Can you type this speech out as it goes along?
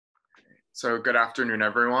So good afternoon,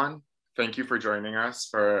 everyone. Thank you for joining us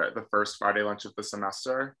for the first Friday lunch of the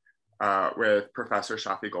semester with Professor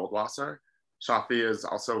Shafi Goldwasser. Shafi is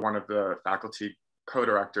also one of the faculty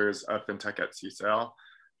co-directors of FinTech at CSAIL.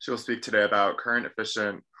 She will speak today about current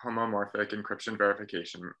efficient homomorphic encryption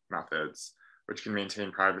verification methods, which can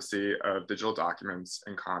maintain privacy of digital documents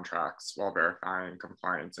and contracts while verifying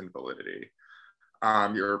compliance and validity.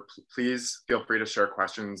 Please feel free to share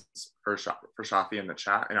questions for Shafi in the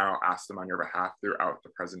chat, and I'll ask them on your behalf throughout the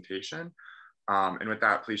presentation. And with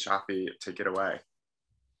that, please, Shafi, take it away.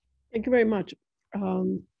 Thank you very much,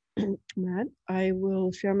 Matt. I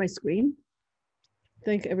will share my screen.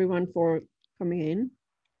 Thank everyone for coming in.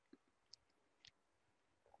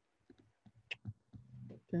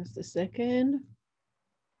 Just a second.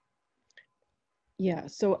 Yeah,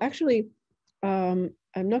 so actually, I'm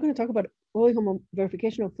not going to talk about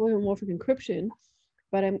verification or fully homomorphic encryption,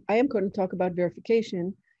 but I am going to talk about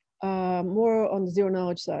verification more on the zero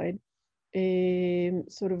knowledge side. I'm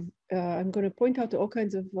going to point out to all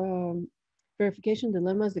kinds of verification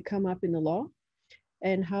dilemmas that come up in the law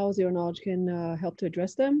and how zero knowledge can help to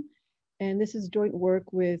address them. And this is joint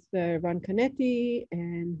work with Ron Canetti,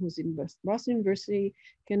 and who's in Boston University,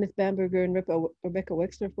 Kenneth Bamberger and Rebecca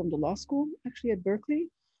Wexler from the law school, actually at Berkeley,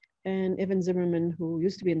 and Evan Zimmerman, who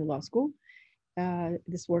used to be in the law school.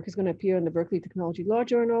 This work is going to appear in the Berkeley Technology Law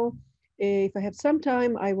Journal. If I have some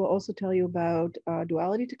time, I will also tell you about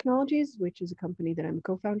Duality Technologies, which is a company that I'm a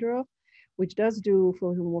co-founder of, which does do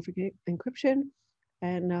full homomorphic encryption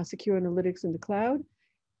and secure analytics in the cloud.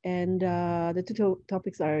 And the two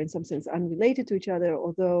topics are in some sense unrelated to each other,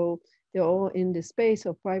 although they're all in the space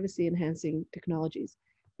of privacy enhancing technologies.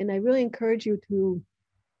 And I really encourage you to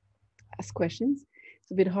ask questions.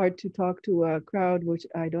 It's a bit hard to talk to a crowd, which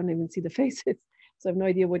I don't even see the faces. So I have no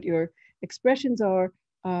idea what your expressions are.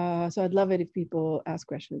 So I'd love it if people ask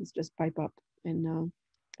questions, just pipe up. And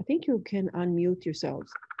I think you can unmute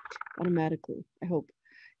yourselves automatically, I hope.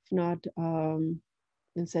 If not,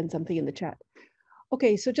 then send something in the chat.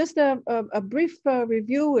 Okay, so just a brief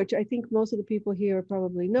review, which I think most of the people here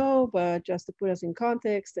probably know, but just to put us in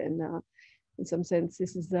context, and in some sense,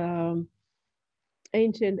 this is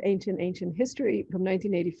ancient history from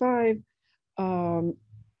 1985,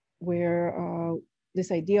 where this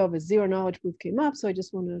idea of a zero knowledge proof came up. So I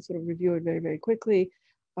just want to sort of review it very, very quickly.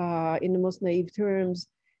 In the most naive terms,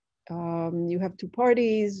 you have two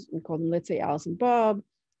parties, we call them, let's say, Alice and Bob.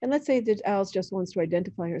 And let's say that Alice just wants to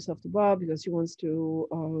identify herself to Bob because she wants to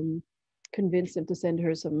convince him to send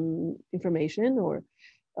her some information, or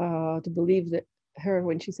to believe that her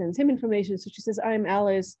when she sends him information. So she says, I'm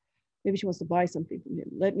Alice. Maybe she wants to buy something from him.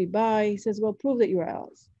 Let me buy. He says, well, prove that you're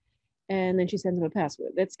Alice. And then she sends him a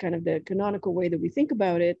password. That's kind of the canonical way that we think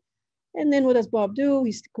about it. And then what does Bob do?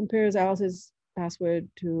 He compares Alice's password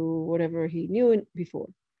to whatever he knew before.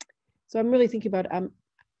 So I'm really thinking about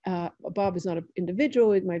Bob is not an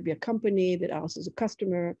individual. It might be a company that Alice is a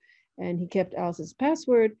customer, and he kept Alice's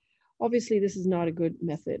password. Obviously, this is not a good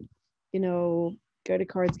method. You know, credit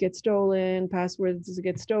cards get stolen, passwords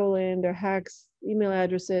get stolen, there are hacks, email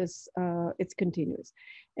addresses, it's continuous.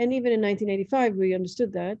 And even in 1985, we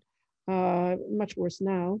understood that, much worse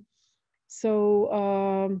now.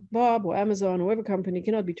 So Bob or Amazon or whatever company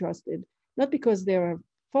cannot be trusted, not because they are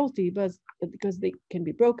faulty, but because they can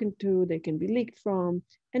be broken to, they can be leaked from,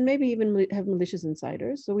 and maybe even have malicious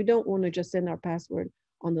insiders. So we don't want to just send our password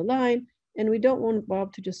on the line, and we don't want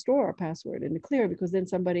Bob to just store our password in the clear, because then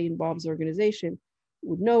somebody in Bob's organization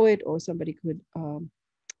would know it, or somebody could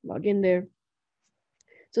log in there.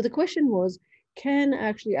 So the question was, can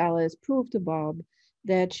actually Alice prove to Bob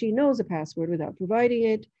that she knows a password without providing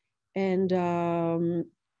it? And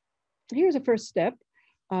here's a first step.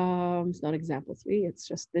 It's not example 3, it's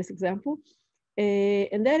just this example.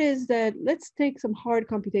 And that is that let's take some hard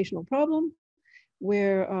computational problem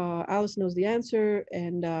where Alice knows the answer,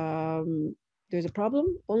 and there's a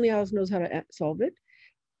problem. Only Alice knows how to solve it.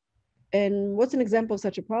 And what's an example of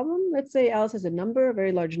such a problem? Let's say Alice has a number, a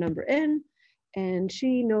very large number, n, and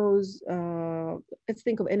she knows, let's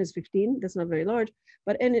think of n as 15. That's not very large,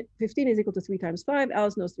 but n 15 is equal to 3 times 5.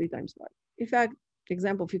 Alice knows 3 times 5. In fact,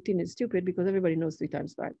 example 15 is stupid because everybody knows 3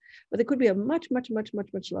 times 5. But there could be a much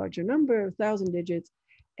larger number, 1,000 digits,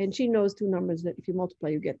 and she knows two numbers that if you multiply,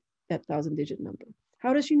 you get that 1,000-digit number.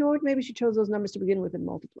 How does she know it? Maybe she chose those numbers to begin with and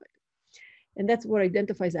multiplied. And that's what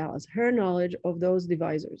identifies Alice, her knowledge of those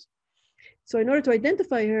divisors. So in order to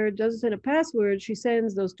identify her, doesn't send a password, she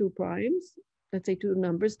sends those two primes, let's say two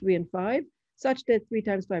numbers, 3 and 5, such that 3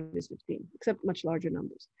 times 5 is 15, except much larger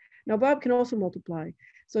numbers. Now Bob can also multiply.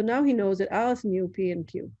 So now he knows that Alice knew P and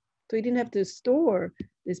Q. So he didn't have to store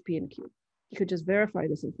this P and Q. he could just verify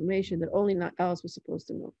this information that only not Alice was supposed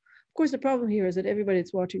to know. Of course, the problem here is that everybody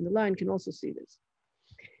that's watching the line can also see this.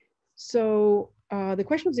 So the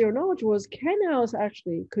question of zero knowledge was, can Alice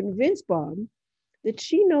actually convince Bob that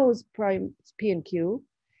she knows prime P and Q,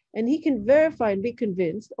 and he can verify and be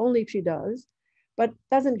convinced only if she does, but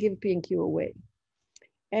doesn't give P and Q away.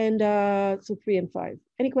 And so 3 and 5.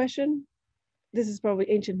 Any question? This is probably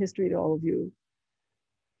ancient history to all of you,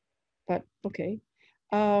 but okay.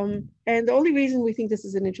 And the only reason we think this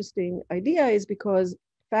is an interesting idea is because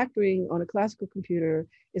factoring on a classical computer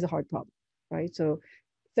is a hard problem, right? So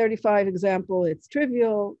 35 example, it's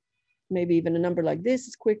trivial. Maybe even a number like this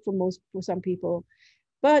is quick for some people,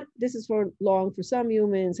 but this is for long for some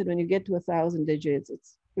humans. And when you get to 1,000 digits,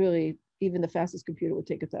 it's really, even the fastest computer would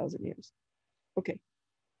take 1,000 years. Okay.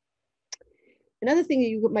 Another thing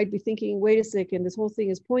you might be thinking, wait a second, this whole thing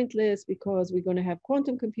is pointless because we're going to have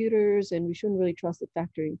quantum computers and we shouldn't really trust that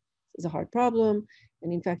factoring is a hard problem.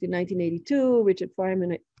 And in fact, in 1982, Richard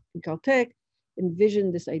Feynman in Caltech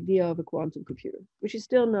envisioned this idea of a quantum computer, which is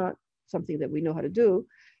still not something that we know how to do.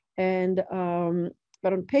 And,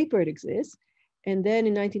 but on paper it exists. And then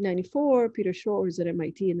in 1994, Peter Shor, who's at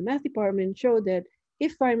MIT in the math department, showed that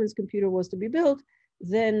if Feynman's computer was to be built,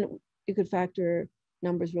 then you could factor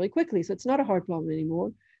numbers really quickly. So it's not a hard problem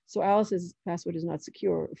anymore. So Alice's password is not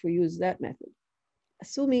secure if we use that method.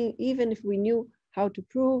 Assuming even if we knew how to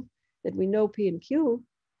prove that we know P and Q,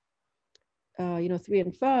 3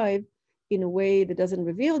 and 5, in a way that doesn't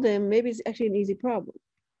reveal them, maybe it's actually an easy problem.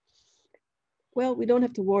 Well, we don't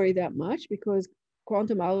have to worry that much because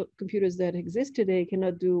quantum computers that exist today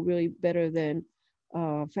cannot do really better than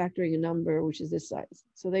factoring a number which is this size.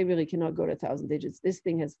 So they really cannot go to 1,000 digits. This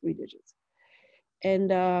thing has 3 digits.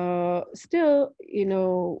 And still, as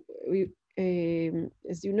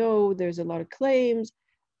you know, there's a lot of claims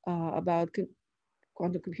about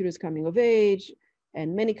quantum computers coming of age,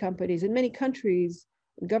 and many companies in many countries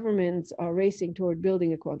and governments are racing toward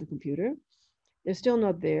building a quantum computer. They're still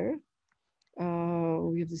not there.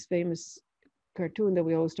 We have this famous cartoon that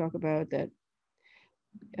we always talk about that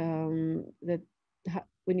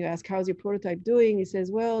when you ask, how's your prototype doing? He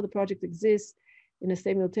says, well, the project exists in a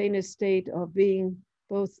simultaneous state of being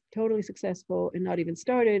both totally successful and not even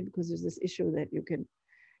started, because there's this issue that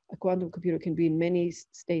a quantum computer can be in many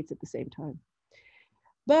states at the same time.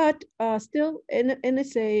 But still,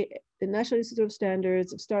 NSA, the National Institute of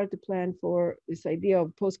Standards, have started to plan for this idea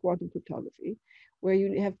of post-quantum cryptography, where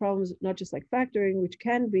you have problems not just like factoring, which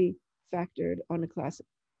can be factored on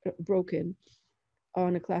broken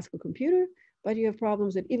on a classical computer, but you have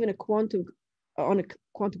problems that even on a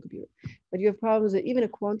quantum computer, but you have problems that even a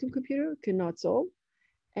quantum computer cannot solve.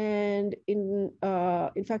 And in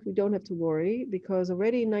fact, we don't have to worry, because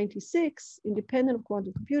already in 96, independent of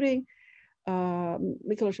quantum computing,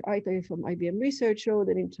 Miklos Aitai from IBM Research showed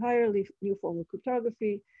an entirely new form of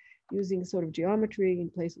cryptography using sort of geometry in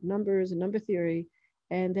place of numbers and number theory.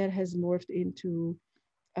 And that has morphed into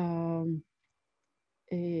a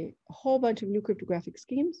whole bunch of new cryptographic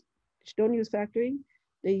schemes, which don't use factoring.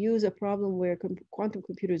 They use a problem where quantum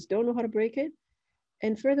computers don't know how to break it.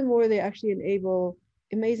 And furthermore, they actually enable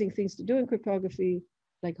amazing things to do in cryptography,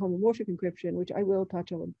 like homomorphic encryption, which I will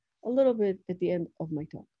touch on a little bit at the end of my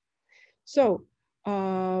talk. So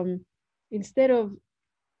instead of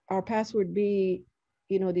our password be,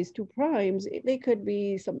 these 2 primes, they could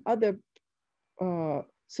be some other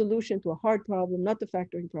solution to a hard problem, not the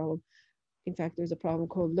factoring problem. In fact, there's a problem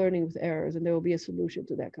called learning with errors, and there will be a solution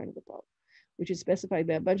to that kind of a problem, which is specified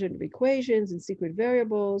by a bunch of equations and secret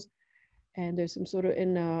variables. And there's some sort of,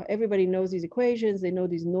 everybody knows these equations. They know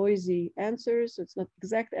these noisy answers. So it's not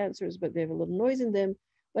exact answers, but they have a little noise in them.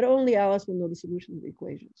 But only Alice will know the solution to the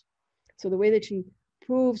equations. So the way that she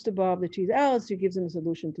proves to Bob that she's Alice, she gives him a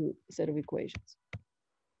solution to a set of equations.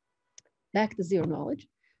 Back to zero knowledge.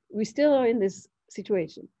 We still are in this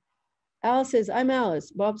situation. Alice says, I'm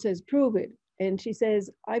Alice. Bob says, prove it. And she says,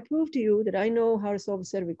 I prove to you that I know how to solve a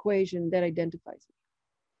set of equations that identifies me.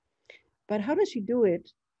 But how does she do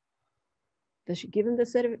it? Does she give him the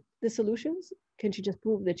set of the solutions? Can she just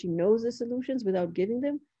prove that she knows the solutions without giving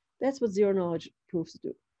them? That's what zero knowledge proofs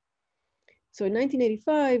do. So in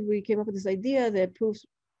 1985, we came up with this idea that proofs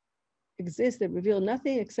exist that reveal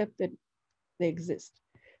nothing except that they exist.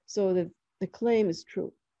 So the claim is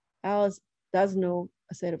true. Alice does know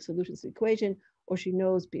a set of solutions to the equation, or she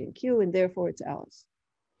knows P and Q, and therefore it's Alice.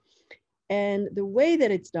 And the way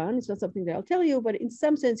that it's done, it's not something that I'll tell you, but in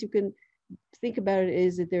some sense you can think about it,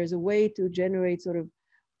 is that there's a way to generate sort of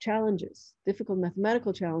challenges, difficult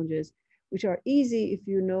mathematical challenges, which are easy if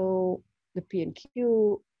you know the P and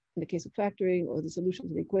Q in the case of factoring, or the solution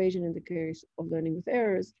to the equation in the case of learning with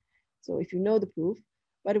errors. So if you know the proof,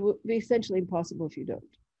 but it would be essentially impossible if you don't.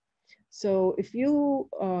 So if you,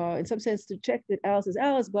 in some sense, to check that Alice is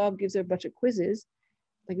Alice, Bob gives her a bunch of quizzes,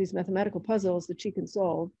 like these mathematical puzzles that she can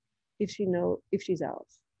solve if she's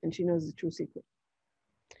Alice and she knows the true secret.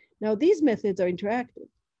 Now these methods are interactive.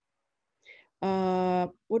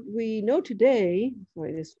 What we know today,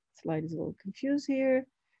 sorry, this slide is a little confused here.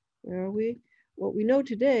 Where are we? What we know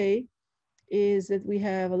today is that we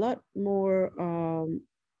have a lot more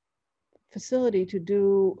facility to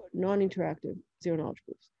do non-interactive zero-knowledge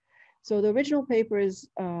proofs. So the original paper is,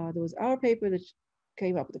 there was our paper that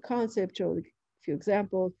came up with the concept, showed a few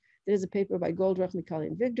examples. There's a paper by Goldwasser, Micali,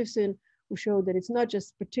 and Vigderson, who showed that it's not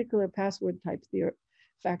just particular password type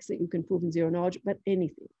facts that you can prove in zero knowledge, but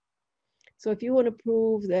anything. So if you want to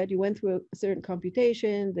prove that you went through a certain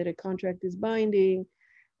computation, that a contract is binding,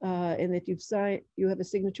 and that you have a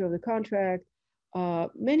signature of the contract,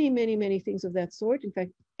 many things of that sort. In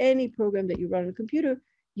fact, any program that you run on a computer,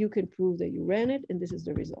 you can prove that you ran it, and this is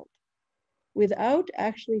the result, without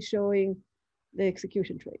actually showing the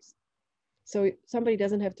execution trace. So somebody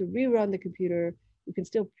doesn't have to rerun the computer. You can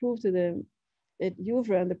still prove to them that you've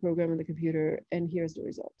run the program on the computer, and here's the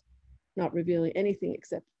result, not revealing anything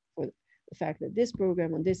except for the fact that this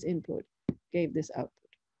program on this input gave this output.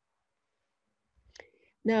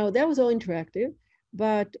 Now that was all interactive,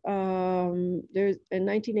 but there's in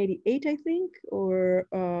 1988, I think, or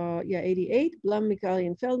 88, Blum, Micali,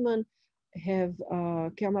 and Feldman have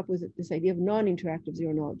come up with this idea of non-interactive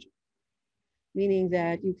zero knowledge, meaning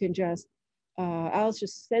that you can just, Alice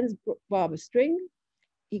just sends Bob a string,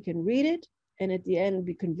 he can read it, and at the end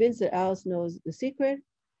be convinced that Alice knows the secret,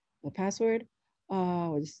 the password,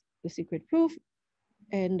 or the secret proof,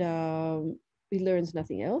 and he learns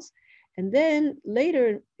nothing else. And then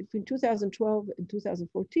later, between 2012 and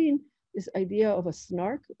 2014, this idea of a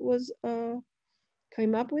snark was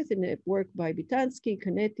came up with, and it worked by Bitansky,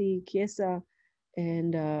 Canetti, Chiesa,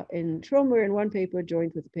 and Tromer in one paper,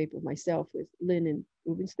 joined with a paper of myself with Lin and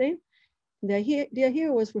Rubinstein. The idea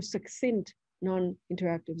here was for succinct,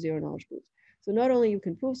 non-interactive zero-knowledge proofs. So not only you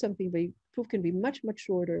can prove something, but proof can be much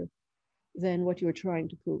shorter than what you're trying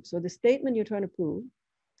to prove. So the statement you're trying to prove,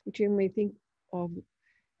 which you may think of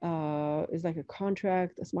is like a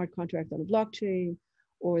contract, a smart contract on a blockchain,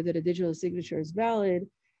 or that a digital signature is valid.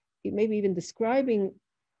 It may be even describing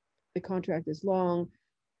the contract is long,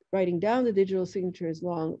 writing down the digital signature is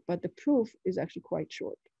long, but the proof is actually quite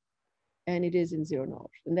short. And it is in zero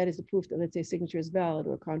knowledge. And that is the proof that, let's say, signature is valid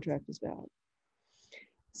or a contract is valid.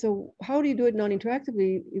 So how do you do it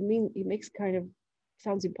non-interactively? It makes kind of,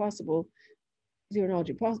 sounds impossible. Zero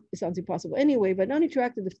knowledge, it sounds impossible anyway, but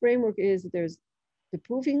non-interactive, the framework is that there's the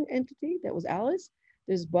proving entity, that was Alice.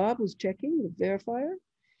 There's Bob, who's checking, the verifier.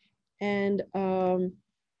 And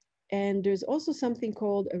there's also something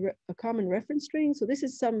called a common reference string. So this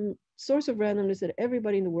is some source of randomness that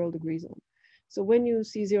everybody in the world agrees on. So when you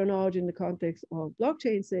see zero knowledge in the context of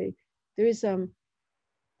blockchain, say, there is some,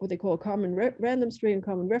 what they call a common random string,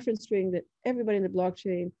 common reference string that everybody in the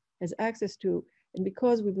blockchain has access to. And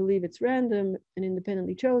because we believe it's random and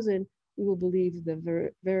independently chosen, we will believe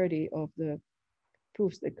the verity of the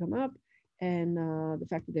proofs that come up and the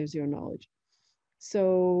fact that there's zero knowledge.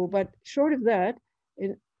 So, but short of that,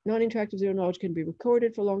 non-interactive zero knowledge can be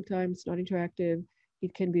recorded for a long time. It's not interactive.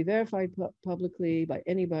 It can be verified publicly by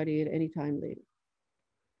anybody at any time later.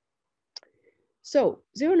 So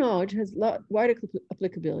zero knowledge has wide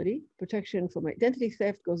applicability. Protection from identity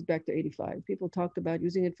theft goes back to 85. People talked about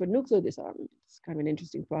using it for nuclear disarmament. It's kind of an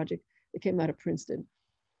interesting project that came out of Princeton.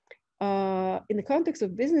 In the context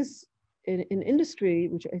of business in industry,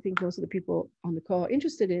 which I think most of the people on the call are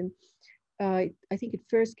interested in, I think it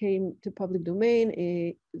first came to public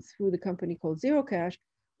domain through the company called Zero Cash,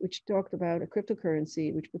 which talked about a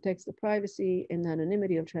cryptocurrency which protects the privacy and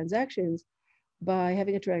anonymity of transactions by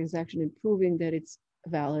having a transaction and proving that it's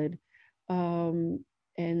valid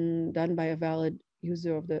and done by a valid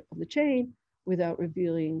user of the chain without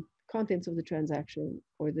revealing contents of the transaction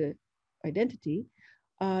or the identity.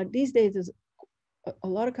 These days, there's a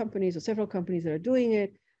lot of companies or several companies that are doing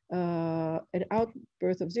it. An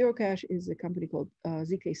outbirth of Zero Cash is a company called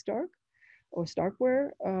ZK Stark or Starkware.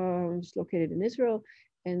 It's located in Israel,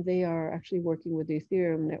 and they are actually working with the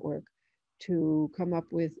Ethereum network to come up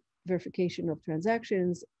with verification of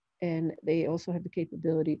transactions, and they also have the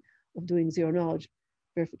capability of doing zero knowledge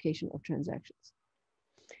verification of transactions.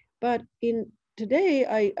 But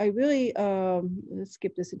today, I really, let's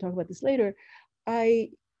skip this and talk about this later. I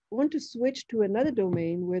want to switch to another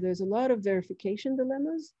domain where there's a lot of verification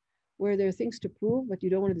dilemmas, where there are things to prove, but you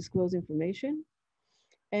don't want to disclose information.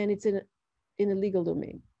 And it's in a legal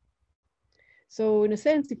domain. So in a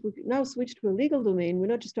sense, if we now switch to a legal domain, we're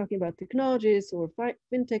not just talking about technologists or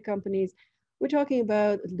fintech companies, we're talking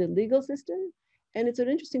about the legal system. And it's an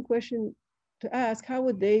interesting question to ask, how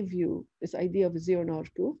would they view this idea of a zero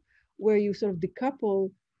knowledge proof, where you sort of decouple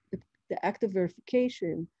the act of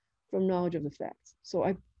verification from knowledge of the facts. So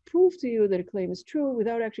I prove to you that a claim is true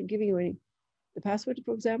without actually giving you the password,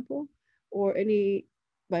 for example, or any,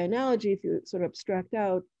 by analogy, if you sort of abstract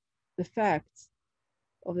out the facts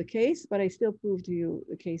of the case, but I still prove to you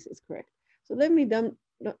the case is correct. So let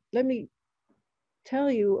me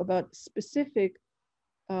tell you about specific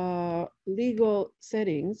legal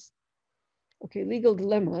settings, okay, legal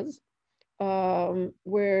dilemmas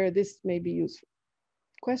where this may be useful.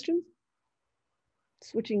 Questions?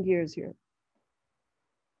 Switching gears here.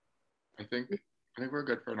 I think we're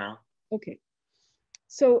good for now. Okay.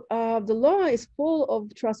 So the law is full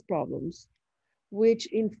of trust problems, which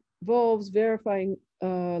involves verifying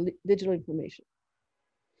digital information.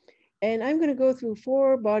 And I'm going to go through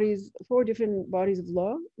four different bodies of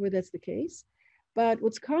law where that's the case. But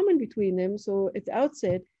what's common between them, so at the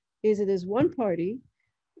outset, is that there's one party,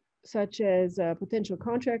 such as a potential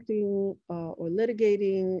contracting or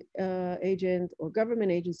litigating agent or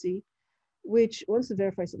government agency, which wants to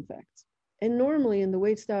verify some facts. And normally, in the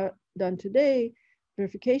way it's done today,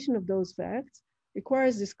 verification of those facts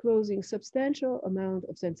requires disclosing substantial amount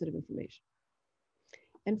of sensitive information.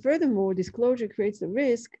 And furthermore, disclosure creates the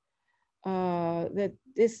risk that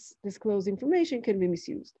this disclosed information can be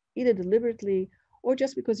misused, either deliberately or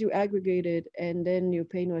just because you aggregate it and then you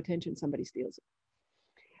pay no attention, somebody steals it.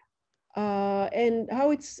 And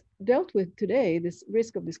how it's dealt with today, this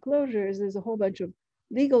risk of disclosure, is there's a whole bunch of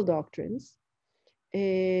legal doctrines,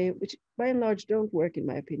 which by and large don't work, in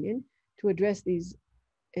my opinion, to address these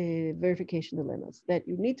verification dilemmas, that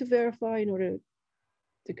you need to verify in order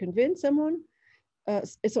to convince someone,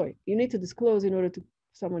 you need to disclose in order to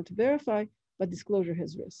someone to verify, but disclosure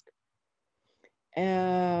has risk.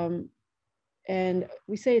 And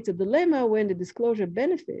we say it's a dilemma when the disclosure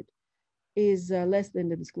benefit is less than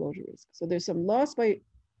the disclosure risk. So there's some loss by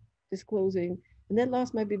disclosing, and that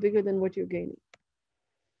loss might be bigger than what you're gaining.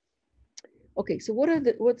 Okay, so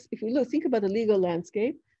if we think about the legal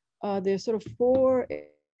landscape, there's sort of four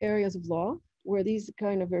areas of law where these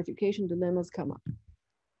kind of verification dilemmas come up.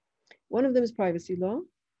 One of them is privacy law.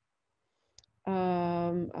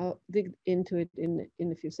 I'll dig into it in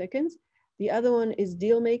a few seconds. The other one is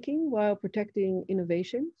deal making while protecting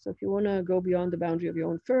innovation. So if you want to go beyond the boundary of your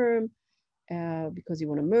own firm, because you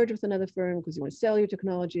want to merge with another firm, because you want to sell your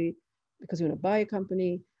technology, because you want to buy a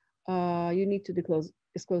company, you need to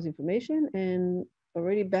disclose information. And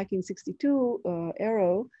already back in '62,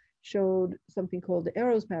 Arrow showed something called the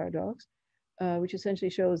Arrow's paradox, which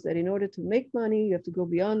essentially shows that in order to make money, you have to go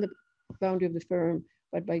beyond the boundary of the firm.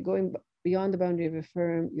 But by going beyond the boundary of a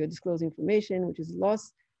firm, you're disclosing information, which is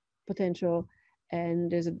loss potential,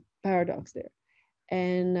 and there's a paradox there.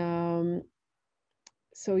 And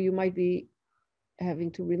so you might be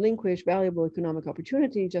having to relinquish valuable economic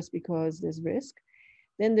opportunity just because there's risk.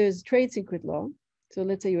 Then there's trade secret law. So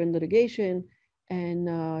let's say you're in litigation and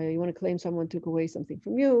you want to claim someone took away something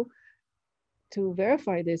from you. To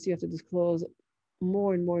verify this, you have to disclose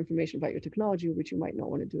more and more information about your technology, which you might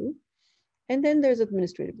not want to do. And then there's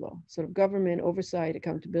administrative law, sort of government oversight,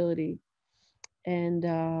 accountability, and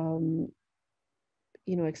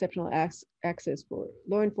exceptional access for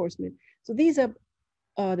law enforcement. So these are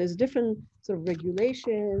there's different sort of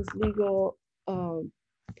regulations, legal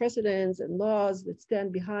precedents, and laws that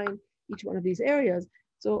stand behind each one of these areas.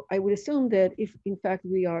 So I would assume that if, in fact,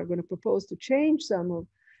 we are going to propose to change some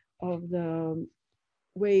of the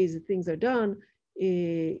ways that things are done,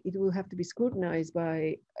 it will have to be scrutinized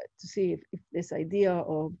to see if this idea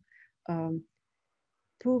of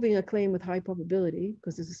proving a claim with high probability,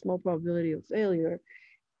 because there's a small probability of failure,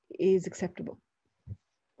 is acceptable.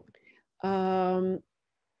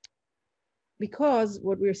 Because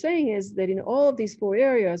what we're saying is that in all of these four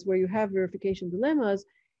areas where you have verification dilemmas,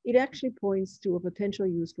 it actually points to a potential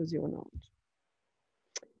use for zero knowledge.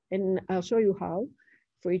 And I'll show you how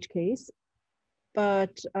for each case.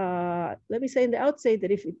 But let me say in the outset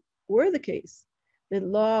that if it were the case that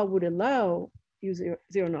law would allow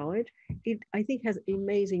zero knowledge, it, I think, has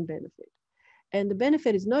amazing benefit. And the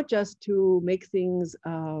benefit is not just to make things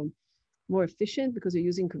more efficient because you're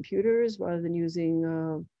using computers rather than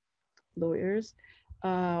using lawyers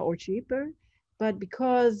or cheaper, but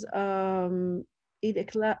because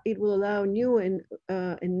it will allow new and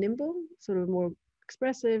nimble, sort of more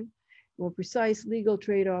expressive, more precise legal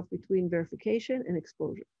trade-off between verification and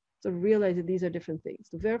exposure. So realize that these are different things.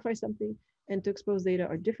 To verify something and to expose data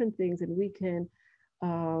are different things, and we can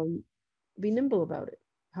be nimble about it.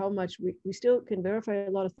 How much we still can verify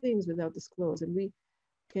a lot of things without disclose, and we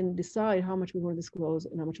can decide how much we want to disclose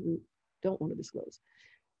and how much we don't want to disclose.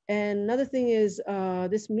 And another thing is,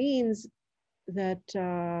 this means that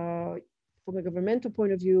from a governmental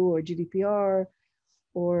point of view or GDPR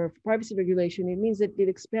or privacy regulation, it means that it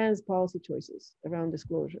expands policy choices around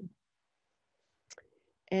disclosure.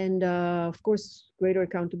 And of course, greater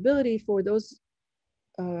accountability for those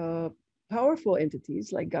powerful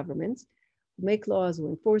entities like governments who make laws, who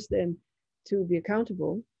enforce them, to be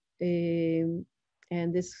accountable. And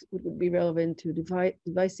this would be relevant to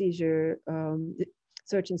device seizure,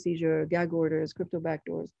 search and seizure, gag orders, crypto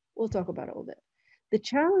backdoors. We'll talk about all that. The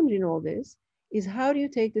challenge in all this is, how do you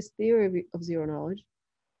take this theory of zero knowledge,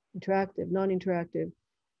 interactive, non-interactive,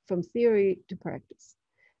 from theory to practice?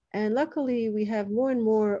 And luckily, we have more and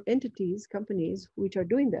more entities, companies, which are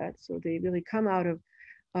doing that. So they really come out of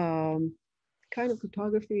kind of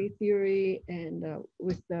cryptography theory and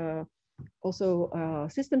with also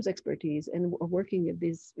systems expertise, and are working at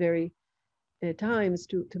these very times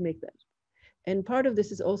to make that. And part of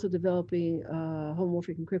this is also developing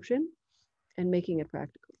homomorphic encryption and making it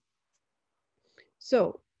practical.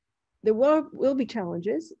 So there will be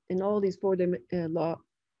challenges in all these four law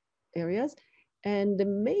areas. And the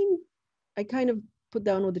main, I kind of put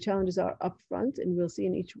down what the challenges are up front, and we'll see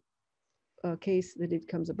in each case that it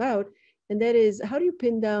comes about. And that is, how do you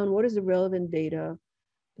pin down what is the relevant data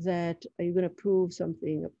that are you going to prove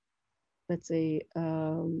something? Let's say,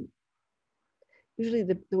 usually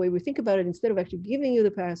the way we think about it, instead of actually giving you the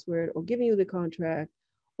password or giving you the contract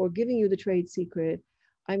or giving you the trade secret,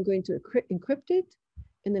 I'm going to encrypt it,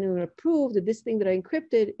 and then I'm going to prove that this thing that I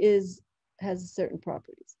encrypted has certain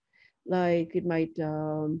properties. Like it might,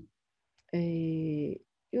 you'll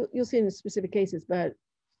see in specific cases, but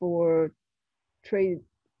for trade,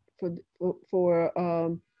 for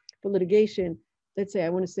litigation, let's say I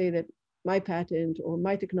want to say that my patent or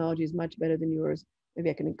my technology is much better than yours. Maybe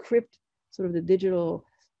I can encrypt sort of the digital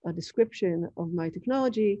description of my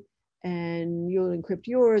technology, and you'll encrypt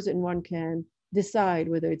yours, and one can decide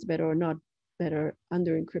whether it's better or not better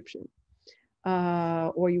under encryption.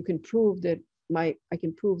 Or you can prove that I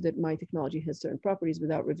can prove that my technology has certain properties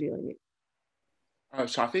without revealing it.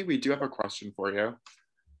 Shafi, we do have a question for you.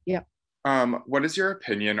 Yeah. What is your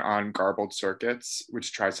opinion on garbled circuits,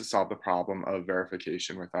 which tries to solve the problem of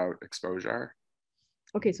verification without exposure?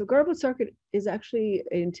 Okay, so garbled circuit is actually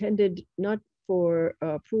intended not for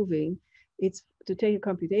proving. It's to take a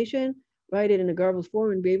computation, write it in a garbled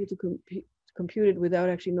form, and be able to compute it without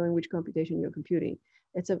actually knowing which computation you're computing.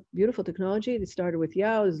 It's a beautiful technology. It started with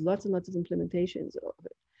Yao. There's lots and lots of implementations of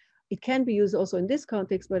it. It can be used also in this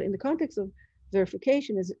context, but in the context of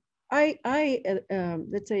verification, is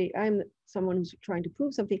let's say I'm someone who's trying to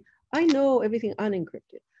prove something. I know everything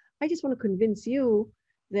unencrypted. I just want to convince you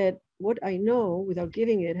that what I know without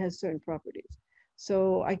giving it has certain properties.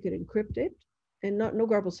 So I could encrypt it, and no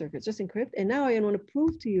garbled circuits, just encrypt. And now I want to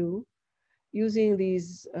prove to you, using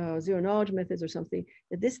these zero knowledge methods or something,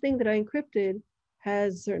 that this thing that I encrypted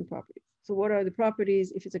has certain properties. So what are the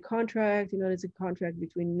properties? If it's a contract, it's a contract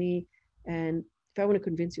between me, and if I want to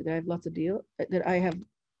convince you that I have lots of that I have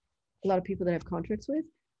a lot of people that I have contracts with,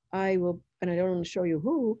 I will, and I don't want to show you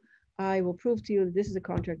who, I will prove to you that this is a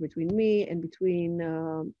contract between me and between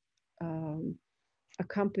a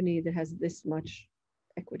company that has this much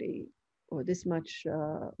equity or this much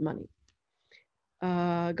money.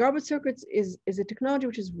 Garbled circuits is a technology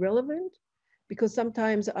which is relevant, because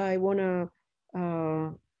sometimes I want to,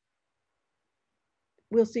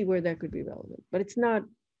 we'll see where that could be relevant, but it's not,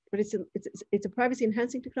 but it's a privacy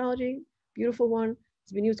enhancing technology, beautiful one.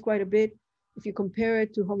 It's been used quite a bit. If you compare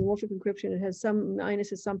it to homomorphic encryption, it has some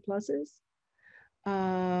minuses, some pluses,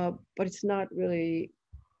 but it's not really,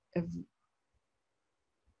 if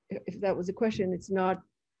that was a question, it's not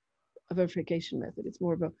a verification method. It's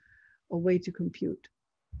more of a way to compute.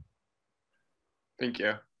 Thank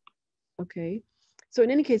you. Okay. So in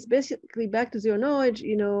any case, basically back to zero knowledge,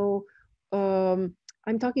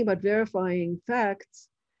 I'm talking about verifying facts,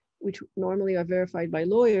 which normally are verified by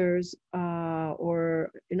lawyers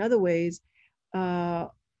or in other ways. I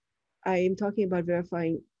am talking about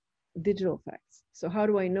verifying digital facts. So how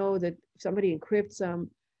do I know that if somebody encrypts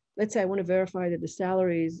let's say I want to verify that the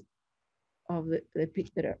salaries of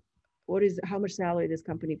how much salary this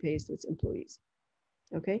company pays to its employees.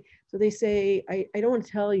 Okay, so they say, I don't want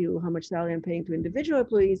to tell you how much salary I'm paying to individual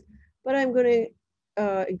employees, but I'm going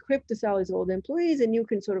to encrypt the salaries of all the employees, and you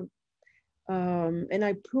can sort of, and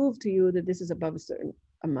I prove to you that this is above a certain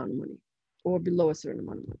amount of money or below a certain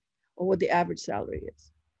amount of money, or what the average salary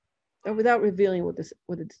is, and without revealing what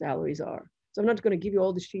the salaries are. So I'm not going to give you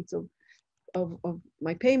all the sheets of of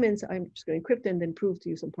my payments, I'm just going to encrypt and then prove to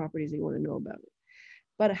you some properties that you want to know about it.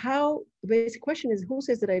 But how, the basic question is, who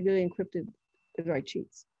says that I really encrypted the right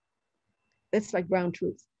sheets? That's like ground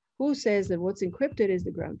truth. Who says that what's encrypted is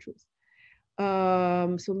the ground truth?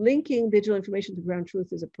 So linking digital information to ground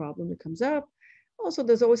truth is a problem that comes up. Also,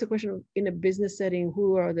 there's always a question of, in a business setting,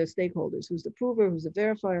 who are the stakeholders? Who's the prover? Who's the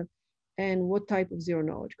verifier? And what type of zero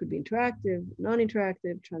knowledge? Could be interactive,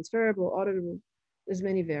 non-interactive, transferable, auditable. There's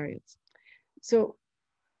many variants. So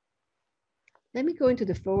let me go into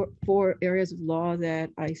the four areas of law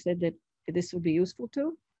that I said that this would be useful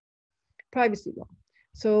to. Privacy law.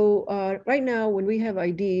 So right now, when we have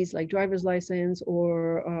IDs like driver's license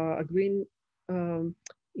or a green,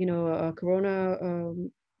 a Corona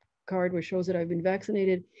card which shows that I've been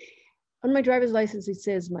vaccinated, on my driver's license, it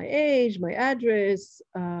says my age, my address,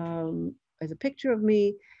 as a picture of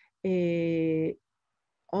me.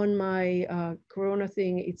 On my Corona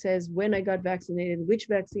thing, it says when I got vaccinated, which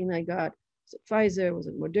vaccine I got. Was it Pfizer? Was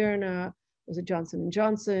it Moderna? Was it Johnson &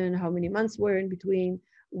 Johnson? How many months were in between?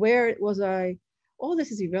 Where was I? All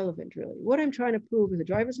this is irrelevant, really. What I'm trying to prove with a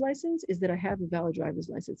driver's license is that I have a valid driver's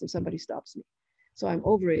license if somebody stops me. So I'm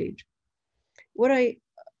over age. What I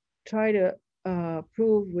try to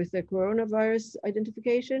prove with the coronavirus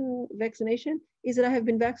identification vaccination is that I have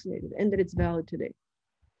been vaccinated and that it's valid today.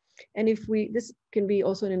 And if this can be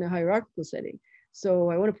also in a hierarchical setting.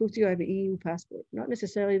 So I want to prove to you I have an EU passport, not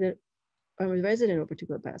necessarily that I'm a resident of a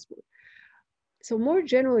particular passport. So more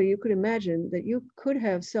generally, you could imagine that you could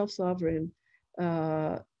have self-sovereign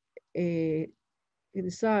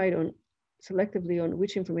decide on selectively on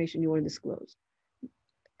which information you want to disclose.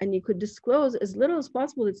 And you could disclose as little as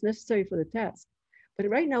possible that's necessary for the task. But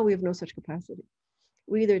right now we have no such capacity.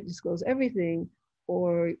 We either disclose everything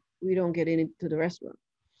or we don't get into the restaurant.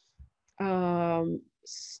 So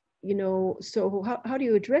how do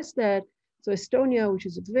you address that? So Estonia, which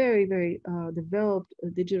is a very, very developed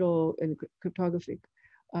digital and cryptographic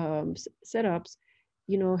setups,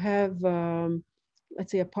 have,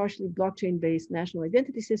 let's say, a partially blockchain-based national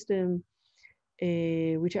identity system,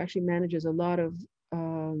 which actually manages a lot of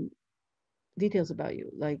details about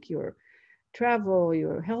you, like your travel,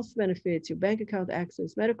 your health benefits, your bank account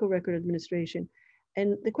access, medical record administration.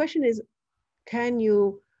 And the question is,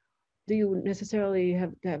 do you necessarily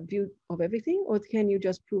have that view of everything, or can you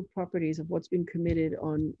just prove properties of what's been committed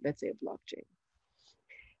on, let's say, a blockchain?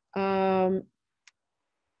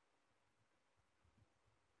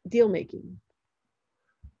 Deal making.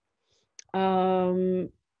 So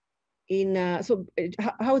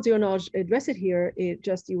how would zero knowledge address it here?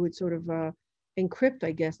 You would sort of encrypt,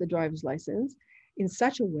 I guess, the driver's license in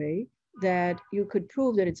such a way that you could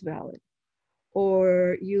prove that it's valid.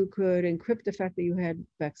 Or you could encrypt the fact that you had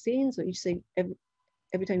vaccines. So you say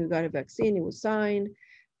every time you got a vaccine, it was signed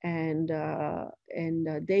and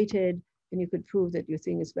dated, and you could prove that your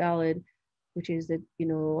thing is valid, which is that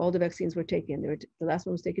all the vaccines were taken. The last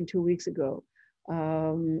one was taken 2 weeks ago,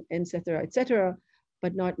 et cetera,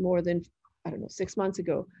 but not more than 6 months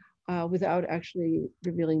ago, without actually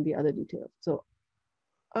revealing the other details. So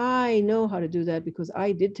I know how to do that because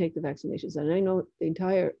I did take the vaccinations and I know the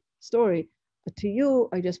entire story. But to you,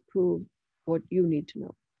 I just prove what you need to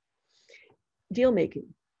know. Deal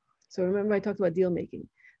making. So remember I talked about deal making.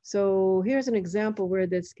 So here's an example where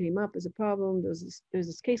this came up as a problem. There's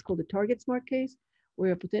this case called the Target Smart case,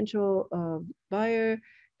 where a potential buyer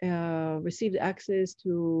received access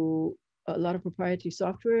to a lot of proprietary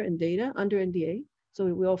software and data under NDA. So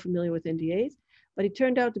we're all familiar with NDAs, but it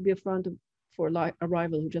turned out to be a front for a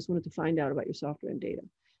rival who just wanted to find out about your software and data.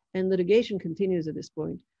 And litigation continues at this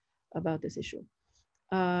point about this issue.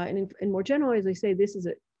 And more generally, as I say, this is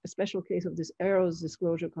a special case of this Arrow's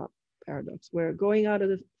disclosure paradox, where going out of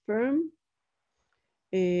the firm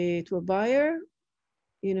to a buyer,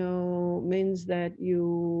 means that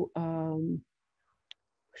you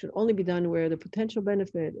should only be done where the potential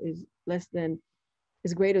benefit is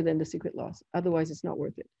greater than the secret loss. Otherwise, it's not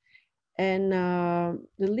worth it. And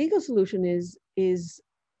the legal solution is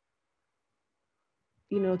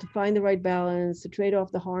to find the right balance, to trade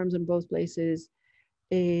off the harms in both places.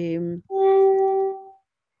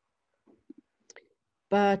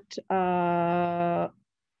 But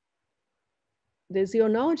the zero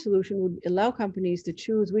knowledge solution would allow companies to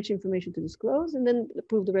choose which information to disclose and then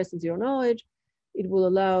prove the rest is zero knowledge. It will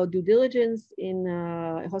allow due diligence in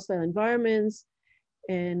hostile environments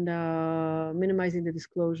and minimizing the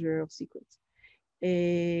disclosure of secrets.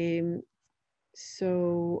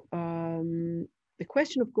 The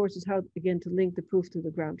question, of course, is how, again, to link the proof to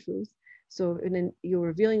the ground truth. So, and then you're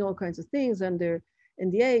revealing all kinds of things under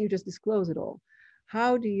NDA, you just disclose it all.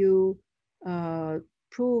 How do you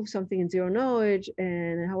prove something in zero knowledge,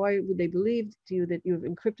 and how would they believe to you that you have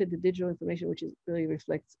encrypted the digital information, which is really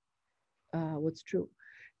reflects what's true.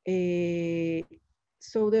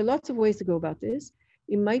 So there are lots of ways to go about this.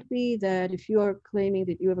 It might be that if you are claiming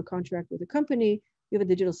that you have a contract with a company, you have a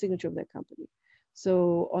digital signature of that company.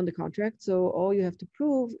 So on the contract, so all you have to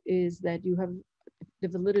prove is that you have the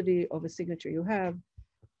validity of a signature you have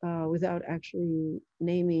without actually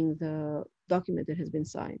naming the document that has been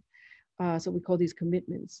signed. So we call these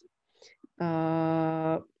commitments.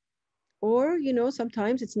 Or,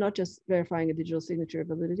 sometimes it's not just verifying a digital signature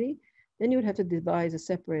validity. Then you would have to devise a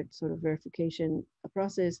separate sort of verification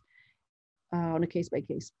process on a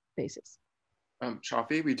case-by-case basis.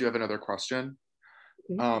 Shafi, we do have another question.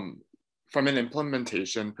 Okay. From an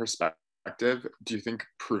implementation perspective, do you think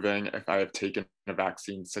proving if I have taken a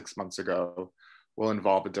vaccine 6 months ago will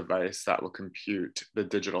involve a device that will compute the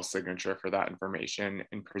digital signature for that information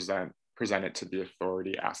and present it to the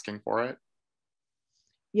authority asking for it?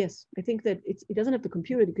 Yes, I think that it doesn't have to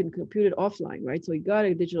compute it. You can compute it offline, right? So you got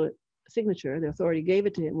a digital signature. The authority gave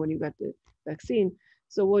it to him when you got the vaccine.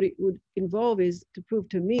 So what it would involve is to prove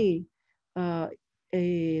to me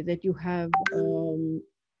that you have,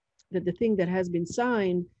 that the thing that has been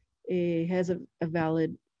signed has a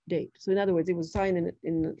valid date. So in other words, it was signed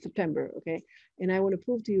in September, okay? And I want to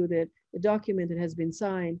prove to you that the document that has been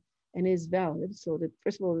signed and is valid, so that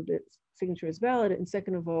first of all, the signature is valid, and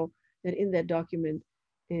second of all, that in that document,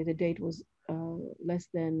 the date was less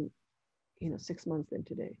than 6 months than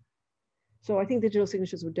today. So I think digital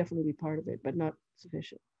signatures would definitely be part of it, but not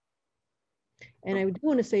sufficient. And I do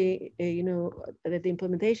want to say, that the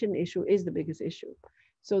implementation issue is the biggest issue.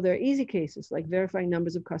 So there are easy cases like verifying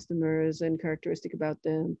numbers of customers and characteristic about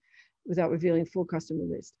them without revealing full customer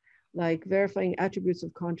list, like verifying attributes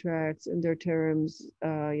of contracts and their terms,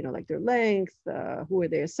 like their length, who are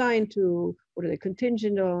they assigned to, what are they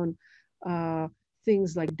contingent on,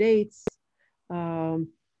 things like dates,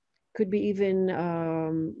 could be even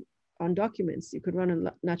on documents. You could run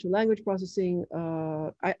a natural language processing.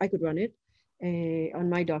 I could run it on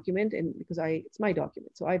my document, and because it's my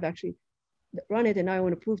document. So I've actually run it, and I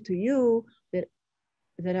want to prove to you that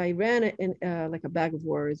I ran it in like a bag of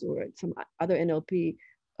words or some other NLP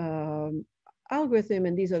algorithm,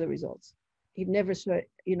 and these are the results. He never said,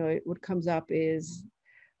 what comes up is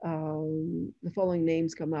the following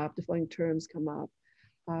names come up, the following terms come up.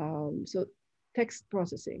 So text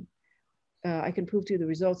processing. I can prove to you the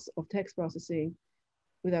results of text processing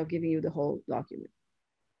without giving you the whole document.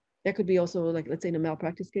 That could be also like, let's say in a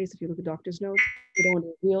malpractice case, if you look at doctor's notes, you don't want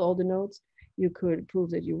to reveal all the notes, you could prove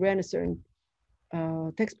that you ran a certain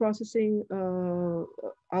text processing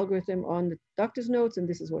algorithm on the doctor's notes, and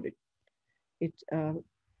this is what it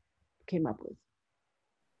came up with.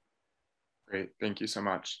 Great, thank you so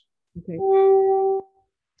much. Okay.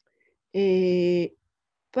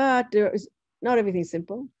 But there is not everything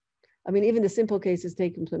simple. I mean, even the simple cases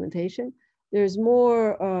take implementation. There's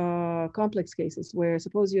more complex cases where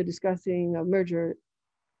suppose you're discussing a merger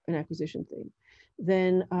and acquisition thing.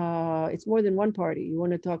 Then it's more than one party. You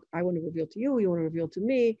want to talk, I want to reveal to you, you want to reveal to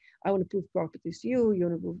me, I want to prove properties to you, you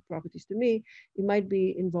want to prove properties to me. It might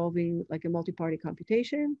be involving like a multi-party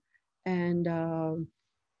computation, and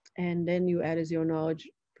then you add a zero knowledge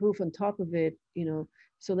proof on top of it,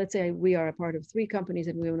 So let's say we are a part of 3 companies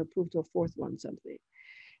and we want to prove to a 4th one something.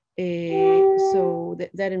 So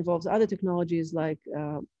that involves other technologies like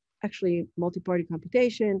actually multi-party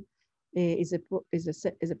computation is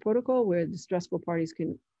a protocol where the stressful parties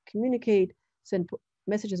can communicate, send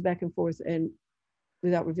messages back and forth, and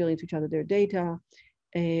without revealing to each other their data.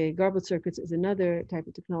 Garbled circuits is another type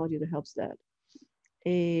of technology that helps that.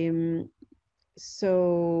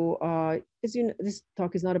 As you know, this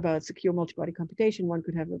talk is not about secure multi-party computation. One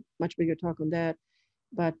could have a much bigger talk on that,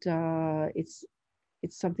 but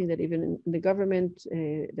it's something that even in the government,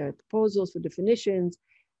 there are proposals for definitions.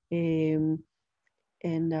 And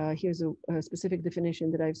here's a specific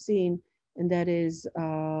definition that I've seen, and that is,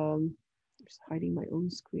 I'm just hiding my own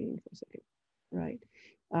screen for a second, right?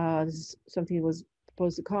 This is something that was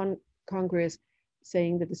proposed to Congress,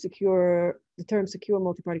 saying that the term secure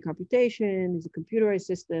multi-party computation is a computerized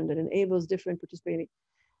system that enables different participating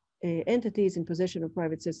entities in possession of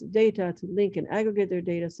private sets of data to link and aggregate their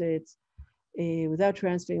data sets without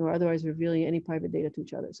transferring or otherwise revealing any private data to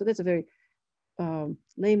each other. So that's a very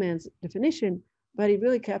layman's definition, but it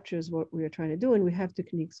really captures what we are trying to do, and we have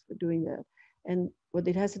techniques for doing that. And what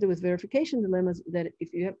it has to do with verification dilemmas, that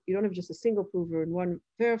if you don't have just a single prover and one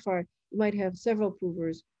verifier, you might have several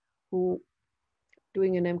provers who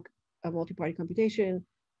doing a multi-party computation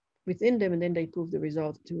within them, and then they prove the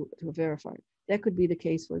result to a verifier. That could be the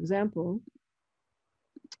case, for example,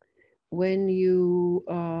 when you,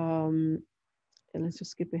 and let's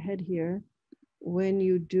just skip ahead here. When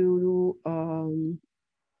you do, did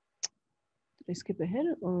I skip ahead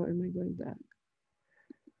or am I going back?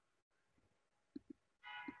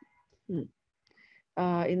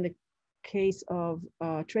 In the case of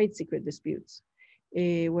trade secret disputes,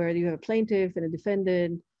 where you have a plaintiff and a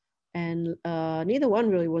defendant, and neither one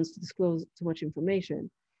really wants to disclose too much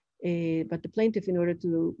information. But the plaintiff, in order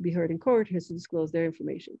to be heard in court, has to disclose their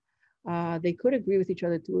information. They could agree with each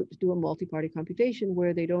other to do a multi-party computation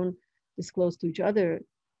where they don't disclose to each other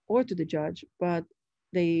or to the judge, but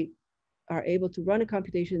they are able to run a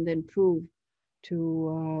computation and then prove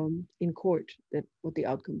to in court that what the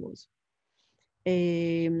outcome was.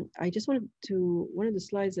 I just wanted to, one of the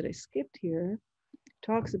slides that I skipped here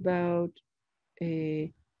talks about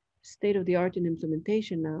a state of the art in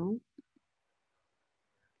implementation now.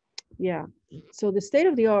 Yeah, so the state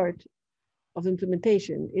of the art of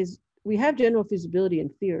implementation is we have general feasibility in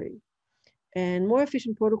theory, and more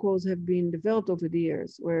efficient protocols have been developed over the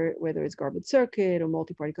years, whether it's garbled circuit or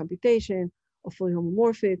multi-party computation or fully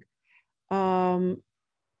homomorphic.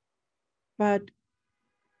 But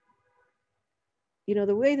you know,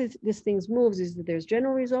 the way that this thing moves is that there's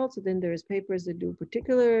general results, and then there's papers that do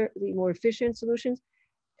particularly more efficient solutions.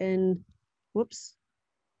 And whoops,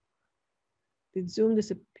 did Zoom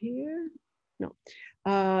disappear? No.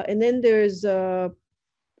 And then there's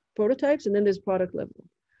prototypes, and then there's product level.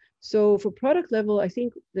 So for product level, I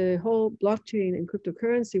think the whole blockchain and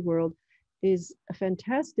cryptocurrency world is a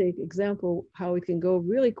fantastic example how it can go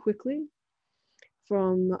really quickly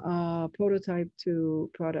from prototype to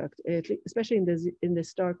product, especially in the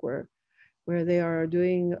Starkware, where they are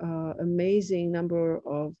doing amazing number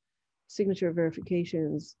of signature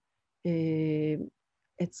verifications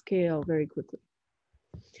at scale very quickly.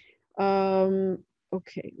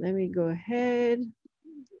 Okay, let me go ahead,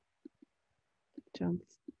 jump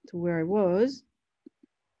to where I was.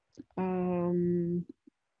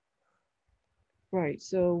 Right,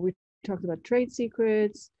 so we talked about trade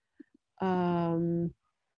secrets. We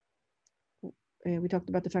talked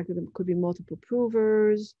about the fact that there could be multiple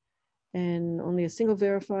provers and only a single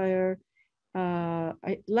verifier.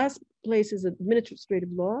 Last place is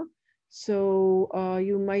administrative law. So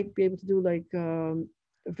you might be able to do like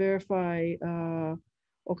verify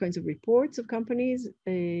all kinds of reports of companies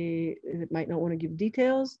that might not want to give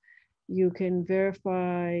details. You can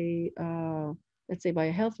verify, let's say by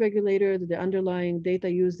a health regulator, that the underlying data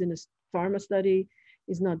used in a pharma study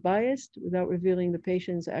is not biased without revealing the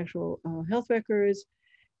patient's actual health records.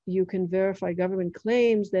 You can verify government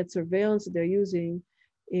claims that surveillance that they're using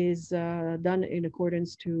is done in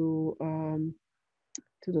accordance to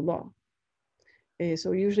the law.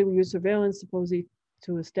 So usually we use surveillance supposedly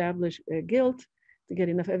to establish guilt, to get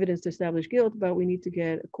enough evidence to establish guilt, but we need to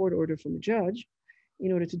get a court order from the judge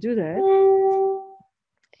in order to do that.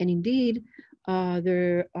 And indeed,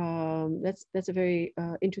 that's a very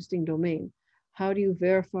interesting domain. How do you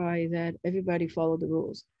verify that everybody followed the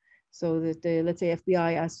rules? So that let's say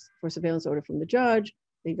FBI asks for a surveillance order from the judge,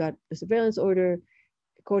 they got the surveillance order.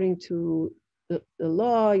 According to the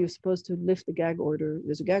law, you're supposed to lift the gag order.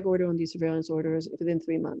 There's a gag order on these surveillance orders within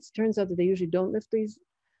 3 months. Turns out that they usually don't lift these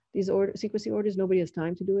secrecy orders. Nobody has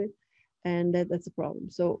time to do it. And that's a problem.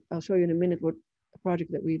 So I'll show you in a minute what a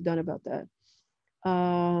project that we've done about that.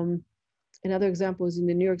 Another example is in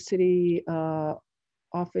the New York City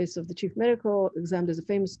Office of the Chief Medical Exam. There's a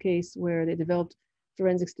famous case where they developed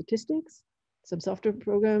forensic statistics, some software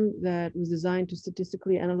program that was designed to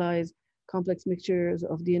statistically analyze complex mixtures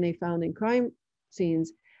of DNA found in crime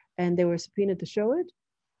scenes, and they were subpoenaed to show it.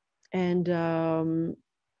 And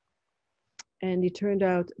it turned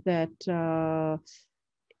out that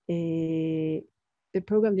the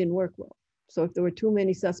program didn't work well. So if there were too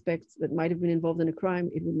many suspects that might have been involved in a crime,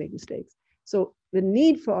 it would make mistakes. So the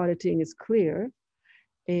need for auditing is clear.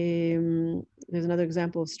 There's another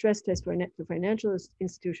example of stress test for financial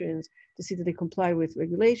institutions to see that they comply with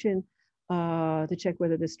regulation, to check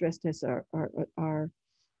whether the stress tests are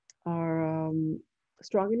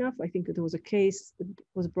strong enough. I think that there was a case that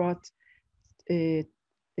was brought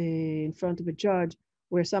in front of a judge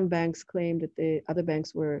where some banks claimed that the other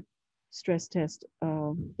banks were stress test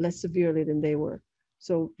less severely than they were.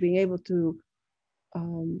 So being able to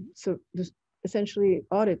just essentially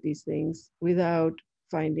audit these things without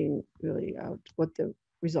finding really out what the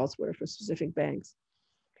results were for specific banks.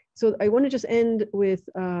 So I want to just end with,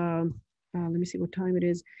 let me see what time it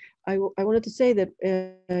is. I wanted to say that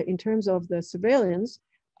in terms of the surveillance,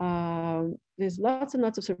 there's lots and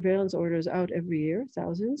lots of surveillance orders out every year,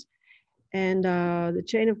 thousands. And the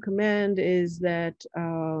chain of command is that,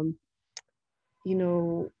 you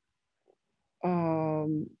know,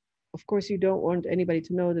 of course, you don't want anybody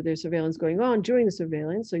to know that there's surveillance going on during the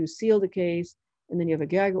surveillance. So you seal the case, and then you have a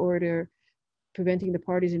gag order preventing the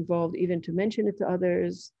parties involved even to mention it to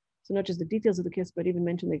others. So not just the details of the case, but even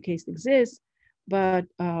mention the case exists. But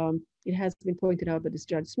it has been pointed out by this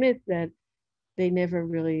Judge Smith that they never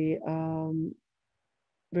really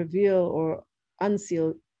reveal or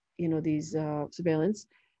unseal, these surveillance,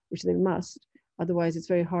 which they must. Otherwise, it's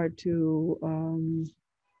very hard to,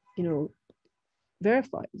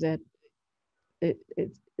 verify that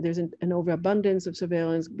there's an overabundance of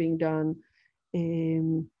surveillance being done,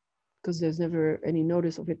 because there's never any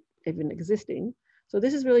notice of it even existing. So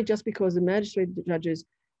this is really just because the magistrate judges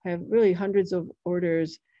have really hundreds of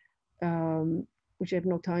orders, which have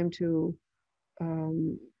no time to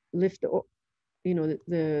lift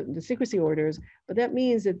the secrecy orders. But that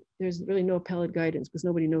means that there's really no appellate guidance because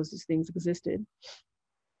nobody knows these things existed.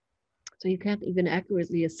 So you can't even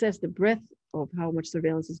accurately assess the breadth of how much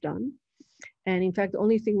surveillance is done. And in fact, the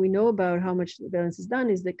only thing we know about how much surveillance is done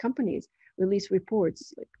is that companies release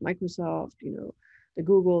reports like Microsoft, the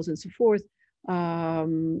Googles and so forth,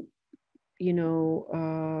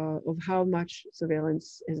 of how much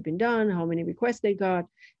surveillance has been done, how many requests they got.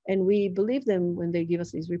 And we believe them when they give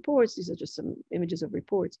us these reports. These are just some images of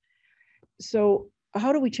reports. So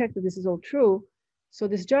how do we check that this is all true? So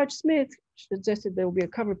this Judge Smith suggested there will be a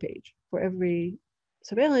cover page for every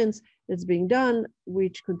surveillance that's being done,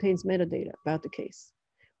 which contains metadata about the case,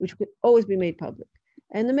 which could always be made public.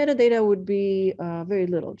 And the metadata would be very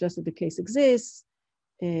little, just that the case exists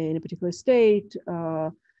in a particular state.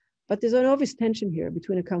 But there's an obvious tension here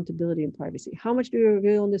between accountability and privacy. How much do you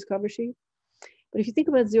reveal on this cover sheet? But if you think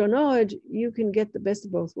about zero knowledge, you can get the best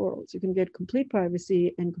of both worlds. You can get complete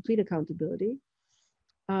privacy and complete accountability.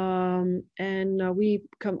 We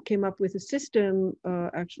came up with a system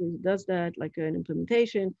actually does that, like an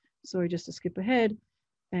implementation. Sorry, just to skip ahead.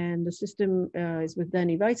 And the system is with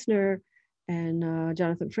Danny Weitzner and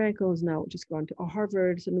Jonathan Frankel, who's now just gone to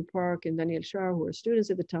Harvard, Sanu Park, and Daniel Schar, who were students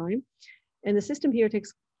at the time. And the system here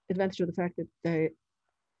takes advantage of the fact that the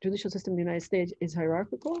judicial system in the United States is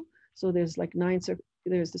hierarchical. So there's like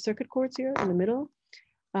there's the circuit courts here in the middle.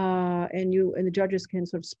 And the judges can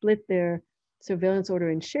sort of split their surveillance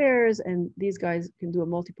order in shares, and these guys can do a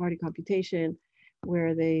multi-party computation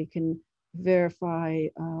where they can verify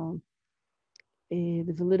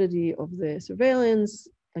the validity of the surveillance,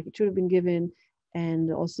 like it should have been given,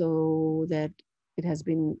 and also that it has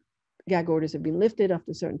been, gag orders have been lifted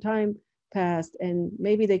after a certain time passed, and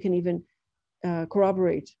maybe they can even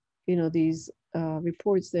corroborate, these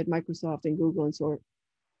reports that Microsoft and Google and so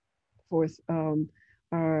forth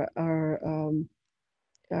are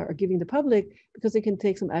giving the public, because they can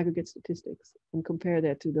take some aggregate statistics and compare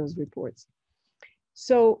that to those reports.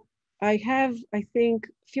 So I have, I think,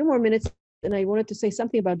 a few more minutes, and I wanted to say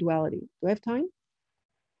something about duality. Do I have time?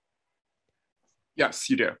 Yes,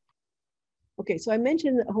 you do. Okay, so I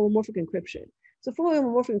mentioned homomorphic encryption. So full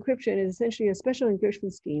homomorphic encryption is essentially a special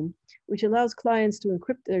encryption scheme which allows clients to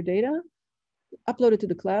encrypt their data, upload it to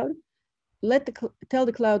the cloud, tell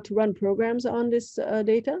the cloud to run programs on this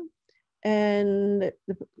data, and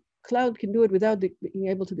the cloud can do it without being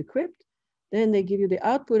able to decrypt. Then they give you the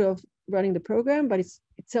output of running the program, but it's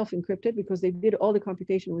self-encrypted because they did all the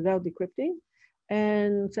computation without decrypting,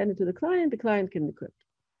 and send it to the client can decrypt.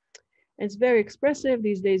 And it's very expressive.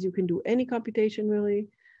 These days you can do any computation really.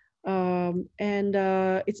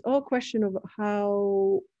 It's all a question of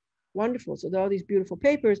how wonderful. So there are all these beautiful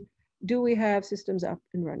papers. Do we have systems up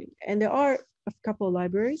and running? And there are a couple of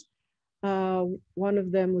libraries. One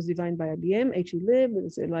of them was designed by IBM, HElib.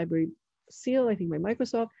 It's a library CSAIL, I think by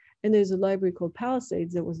Microsoft. And there's a library called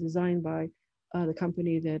Palisades that was designed by the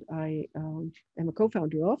company that I am a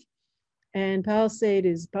co-founder of. And Palisade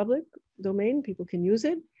is public domain, people can use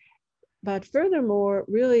it. But furthermore,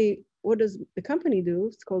 really, what does the company do?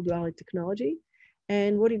 It's called Duality Technology.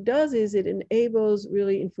 And what it does is it enables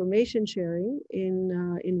really information sharing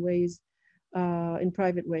in ways, in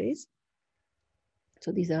private ways.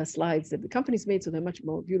 So these are slides that the company's made, so they're much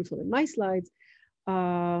more beautiful than my slides.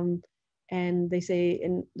 And they say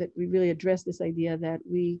that we really address this idea that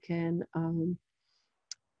we can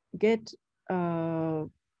get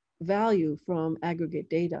value from aggregate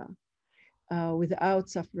data without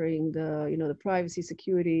suffering the privacy,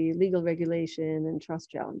 security, legal regulation, and trust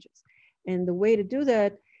challenges. And the way to do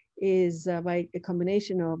that is by a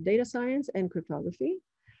combination of data science and cryptography.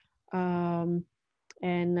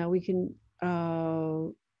 We can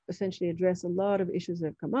essentially address a lot of issues that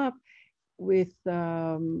have come up with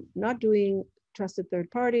not doing trusted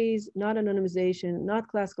third parties, not anonymization, not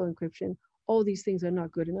classical encryption. All these things are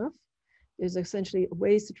not good enough. There's essentially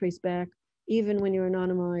ways to trace back even when you're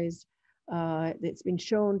anonymized. It's been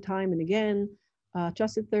shown time and again.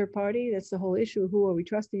 Trusted third party, that's the whole issue. Who are we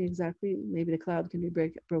trusting exactly? Maybe the cloud can be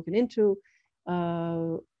broken into.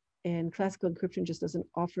 And classical encryption just doesn't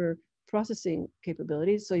offer processing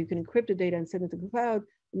capabilities. So you can encrypt the data and send it to the cloud.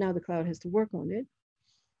 Now the cloud has to work on it.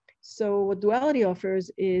 So what Duality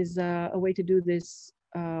offers is a way to do this,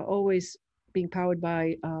 always being powered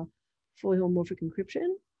by fully homomorphic encryption.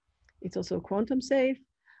 It's also quantum safe.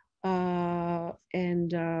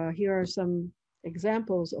 And here are some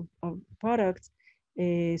examples of products.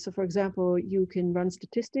 So for example, you can run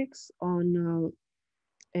statistics on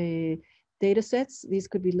data sets. These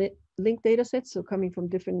could be linked data sets, so coming from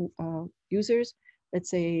different users. Let's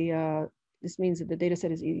say this means that the data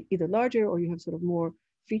set is either larger or you have sort of more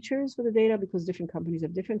features for the data because different companies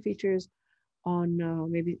have different features on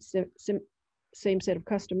maybe same set of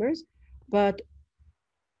customers. But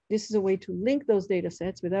this is a way to link those data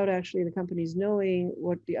sets without actually the companies knowing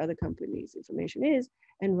what the other company's information is,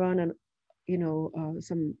 and run an,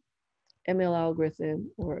 some ML algorithm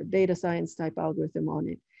or data science type algorithm on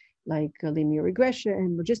it, like linear regression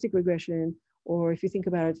and logistic regression. Or if you think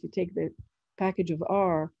about it, if you take the package of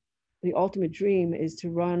R, the ultimate dream is to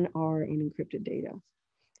run R on encrypted data.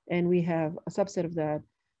 And we have a subset of that,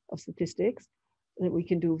 of statistics, that we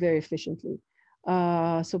can do very efficiently.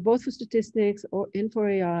 So both for statistics and for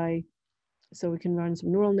AI, so we can run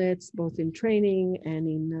some neural nets, both in training and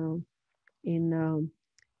in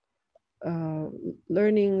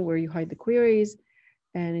learning, where you hide the queries,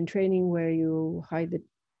 and in training where you hide the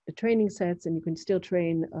training sets, and you can still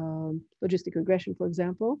train logistic regression, for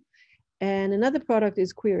example. And another product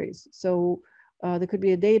is queries. So there could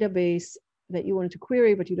be a database that you wanted to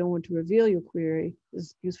query, but you don't want to reveal your query.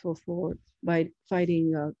 Is useful by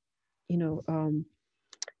fighting a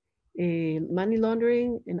money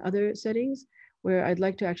laundering in other settings, where I'd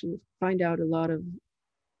like to actually find out a lot of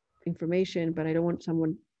information, but I don't want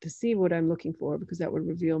someone to see what I'm looking for because that would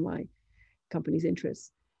reveal my company's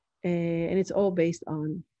interests. And it's all based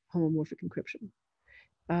on homomorphic encryption.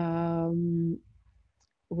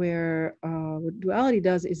 Where what Duality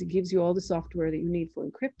does is it gives you all the software that you need for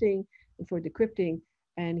encrypting and for decrypting,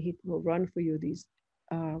 and it will run for you these,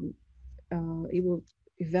 it will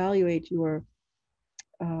evaluate your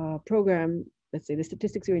program, let's say the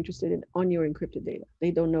statistics you're interested in, on your encrypted data.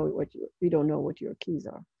 They don't know we don't know what your keys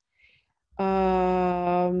are.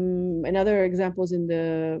 And other examples in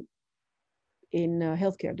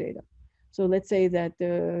healthcare data. So let's say that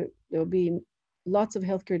there'll be lots of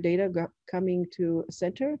healthcare data coming to a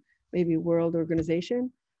center, maybe a world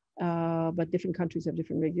organization, but different countries have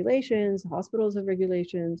different regulations, hospitals have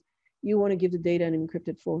regulations. You want to give the data in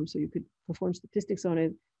encrypted form so you could perform statistics on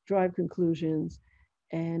it, drive conclusions,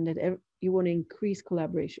 and that you want to increase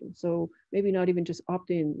collaboration. So maybe not even just opt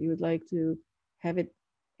in, you would like to have it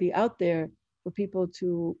be out there for people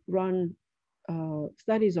to run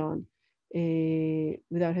studies on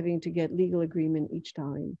without having to get legal agreement each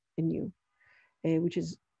time anew, which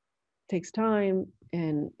takes time,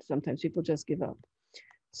 and sometimes people just give up.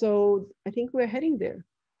 So I think we're heading there,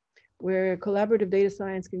 where collaborative data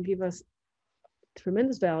science can give us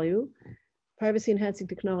tremendous value. Privacy enhancing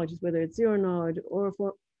technologies, whether it's zero knowledge or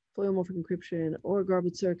fully homomorphic encryption or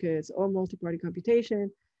garbled circuits or multi-party computation,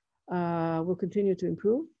 will continue to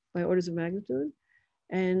improve by orders of magnitude.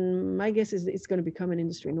 And my guess is it's going to become an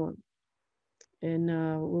industry norm and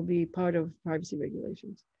will be part of privacy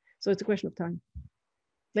regulations. So it's a question of time.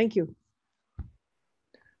 Thank you.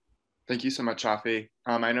 Thank you so much, Shafi.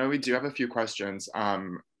 I know we do have a few questions.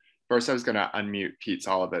 First, I was going to unmute Pete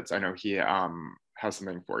Solovitz. I know he has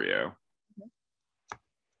something for you.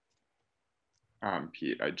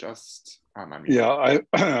 Pete, I just unmuted.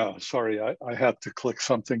 Yeah, sorry, I had to click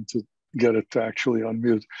something to get it to actually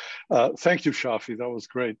unmute. Thank you, Shafi, that was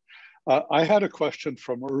great. I had a question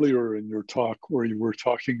from earlier in your talk where you were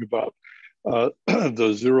talking about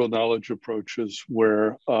the zero knowledge approaches,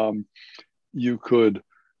 where you could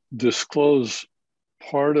disclose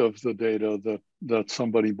part of the data that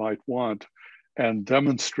somebody might want and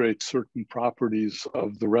demonstrate certain properties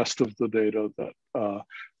of the rest of the data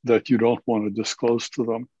that you don't want to disclose to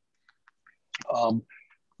them.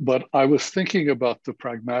 But I was thinking about the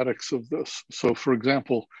pragmatics of this. So for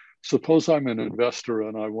example, suppose I'm an investor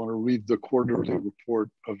and I want to read the quarterly report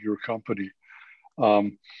of your company.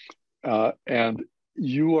 And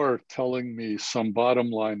you are telling me some bottom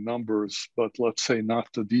line numbers, but let's say not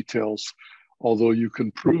the details, although you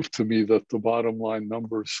can prove to me that the bottom line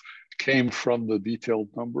numbers came from the detailed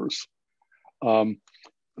numbers.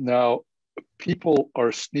 Now, people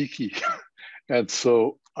are sneaky. And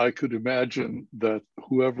so I could imagine that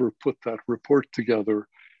whoever put that report together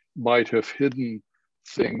might have hidden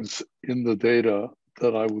things in the data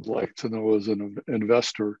that I would like to know as an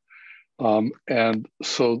investor. And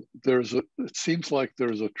so it seems like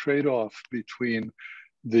there's a trade-off between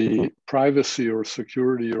the privacy or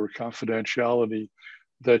security or confidentiality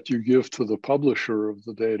that you give to the publisher of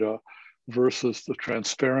the data versus the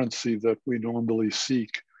transparency that we normally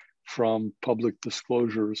seek from public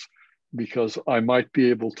disclosures, because I might be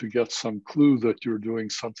able to get some clue that you're doing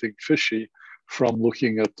something fishy from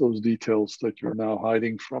looking at those details that you're now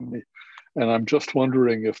hiding from me. And I'm just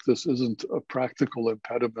wondering if this isn't a practical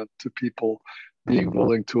impediment to people being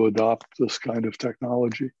willing to adopt this kind of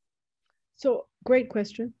technology. So great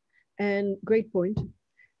question and great point.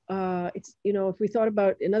 It's, you know, if we thought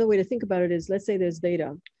about, another way to think about it is, let's say there's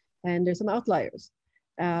data and there's some outliers,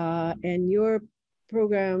 and your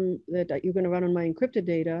program that you're going to run on my encrypted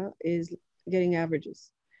data is getting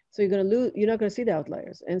averages. So you're not going to see the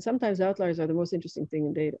outliers. And sometimes outliers are the most interesting thing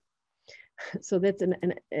in data. So that's an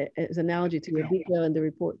analogy to your detail in the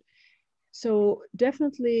report. So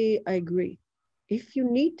definitely I agree. If you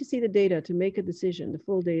need to see the data to make a decision, the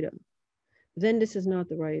full data, then this is not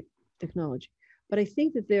the right technology. But I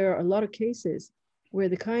think that there are a lot of cases where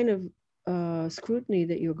the kind of scrutiny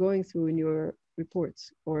that you're going through in your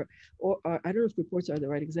reports, or I don't know if reports are the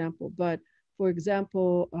right example, but for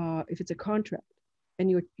example, if it's a contract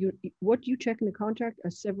and what you check in the contract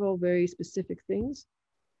are several very specific things,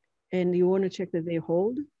 and you want to check that they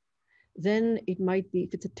hold, then it might be,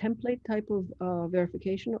 if it's a template type of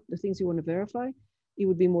verification of the things you want to verify, it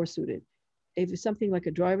would be more suited. If it's something like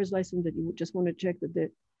a driver's license that you just want to check that the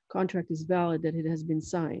contract is valid, that it has been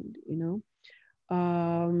signed, you know.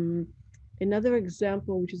 Another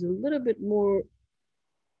example, which is a little bit more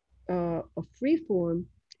a free form,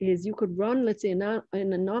 is you could run, let's say, an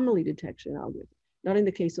anomaly detection algorithm, not in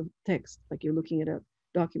the case of text, like you're looking at a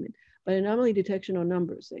document, but anomaly detection on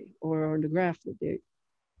numbers, say, or on the graph that they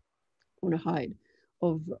want to hide,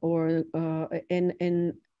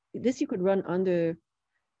 and this you could run under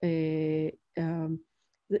a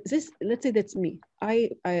this. Let's say that's me.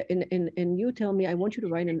 And you tell me I want you to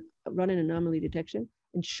run an anomaly detection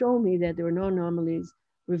and show me that there are no anomalies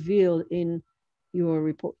revealed in your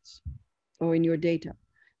reports or in your data.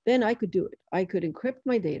 Then I could do it. I could encrypt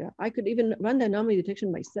my data. I could even run the anomaly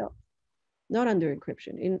detection myself, not under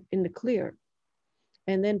encryption, in the clear,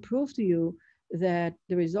 and then prove to you that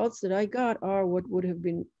the results that I got are what would have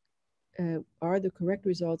been, are the correct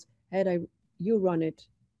results had you run it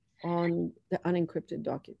on the unencrypted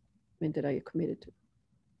document that I committed to.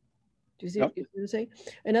 Do you see what I'm saying?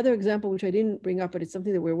 Another example, which I didn't bring up, but it's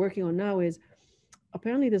something that we're working on now, is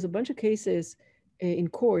apparently there's a bunch of cases in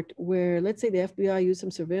court where, let's say, the FBI used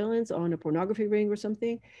some surveillance on a pornography ring or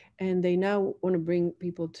something, and they now want to bring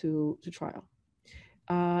people to trial.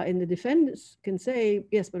 And the defendants can say,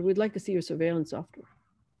 yes, but we'd like to see your surveillance software.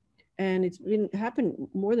 And it's been happened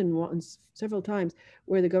more than once, several times,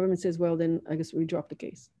 where the government says, well, then I guess we drop the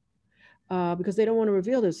case. Because they don't want to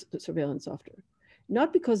reveal this surveillance software.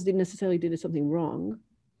 Not because they necessarily did something wrong,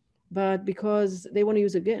 but because they want to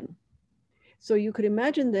use it again. So you could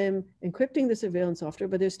imagine them encrypting the surveillance software,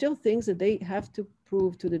 but there's still things that they have to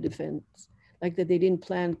prove to the defense, like that they didn't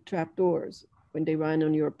plant trapdoors when they ran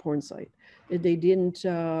on your porn site, that they didn't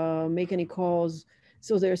make any calls.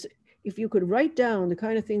 So if you could write down the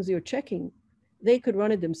kind of things you're checking, they could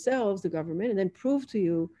run it themselves, the government, and then prove to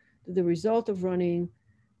you that the result of running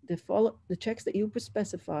the checks that you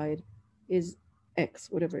specified is X,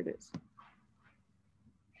 whatever it is.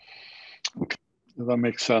 Okay, that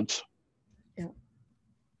makes sense. Yeah.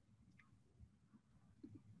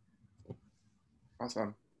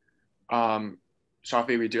 Awesome.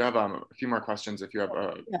 Shafi, we do have a few more questions if you have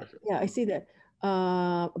yeah, I see that.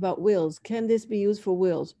 About wills. Can this be used for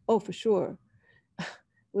wills? Oh, for sure.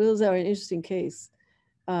 Wills are an interesting case.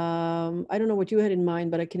 I don't know what you had in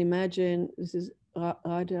mind, but I can imagine, this is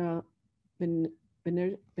Raja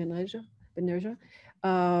Benerja.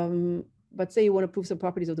 But say you want to prove some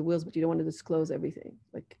properties of the wills, but you don't want to disclose everything,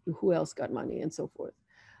 like who else got money and so forth.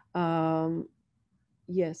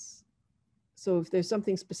 Yes. So if there's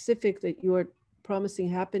something specific that you're promising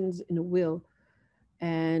happens in a will,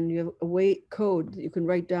 and you have a code that you can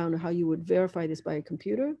write down how you would verify this by a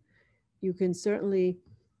computer, you can certainly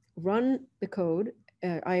run the code.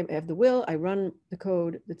 I have the will, I run the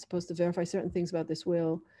code that's supposed to verify certain things about this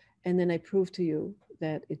will, and then I prove to you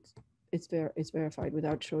that it's verified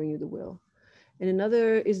without showing you the will. And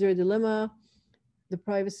another, is there a dilemma? The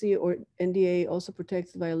privacy or NDA also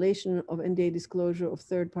protects the violation of NDA disclosure of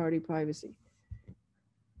third-party privacy.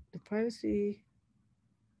 The privacy.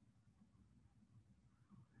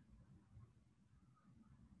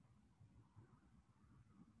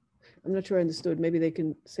 I'm not sure I understood. Maybe they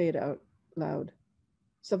can say it out loud.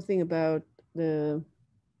 Something about the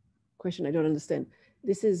question I don't understand.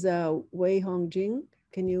 This is Wei Hong Jing.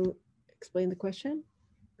 Can you explain the question?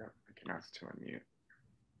 Yeah, I can ask to unmute.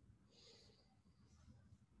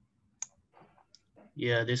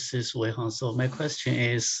 Yeah, this is Wei Hong. So my question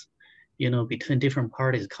is, between different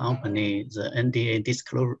parties, company, the NDA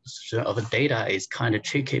disclosure of data is kind of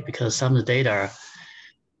tricky because some of the data,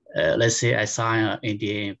 let's say I sign an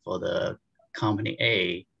NDA for the company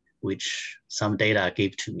A, which some data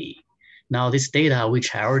gave to me. Now this data,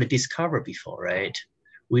 which I already discovered before, right?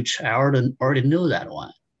 Which I already know that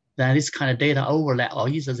one. Then this kind of data overlap, or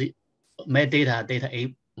either my data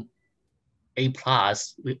A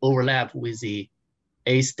plus, we overlap with the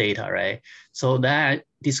A's data, right? So that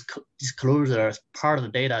disclosure part of the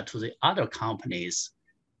data to the other companies,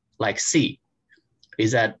 like C,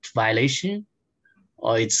 is that violation,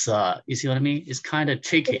 or it's you see what I mean? It's kind of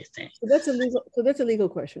tricky thing. So that's a legal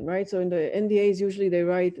question, right? So in the NDAs, usually they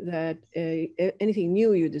write that anything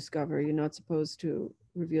new you discover, you're not supposed to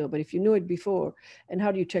reveal. But if you knew it before, and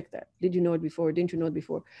how do you check that? Did you know it before? Didn't you know it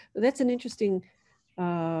before? So that's an interesting.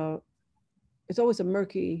 It's always a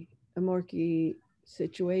murky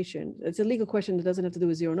situation. It's a legal question that doesn't have to do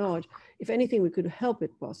with zero knowledge. If anything, we could help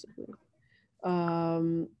it possibly.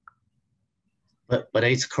 But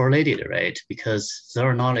it's correlated, right? Because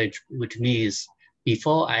zero knowledge, which means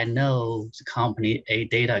before I know the company A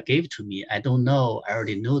data gave to me, I don't know, I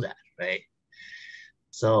already know that, right?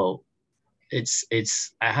 So I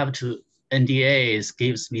have to, NDAs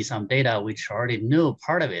gives me some data which I already know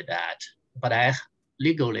part of it that, but I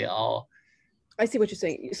legally all. I see what you're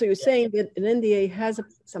saying. So you're saying that an NDA has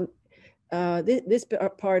this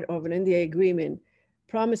part of an NDA agreement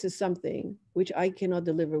promises something which I cannot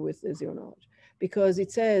deliver with the zero knowledge, because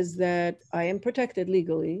it says that I am protected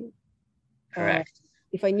legally. Correct.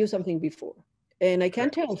 If I knew something before, and I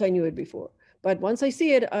can't tell if I knew it before, but once I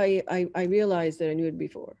see it, I realize that I knew it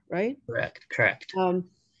before, right? Correct.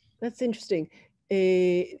 That's interesting.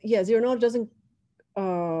 Yeah, zero knowledge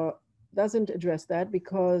doesn't address that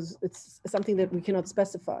because it's something that we cannot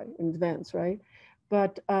specify in advance, right?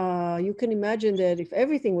 But you can imagine that if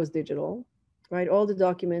everything was digital, right, all the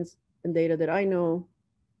documents and data that I know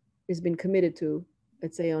has been committed to,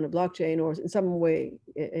 let's say on a blockchain or in some way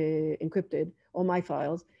encrypted, all my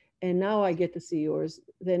files, and now I get to see yours,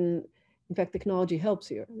 then in fact, technology helps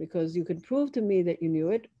here because you could prove to me that you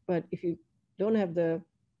knew it, but if you don't have the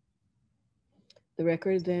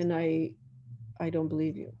record, then I don't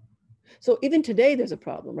believe you. So even today, there's a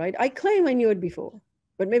problem, right? I claim I knew it before,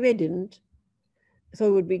 but maybe I didn't. So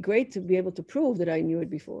it would be great to be able to prove that I knew it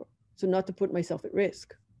before, so not to put myself at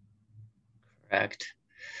risk. Correct.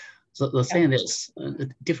 So the thing is,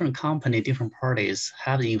 different company, different parties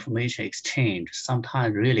have the information exchange.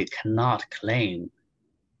 Sometimes really cannot claim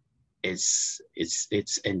it's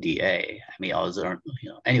NDA. I mean, other,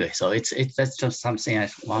 Anyway, so that's just something I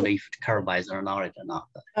wonder if covered by zero knowledge or not.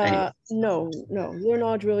 Anyway. No, zero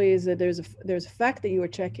knowledge really is that there's a fact that you are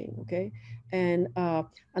checking, okay, and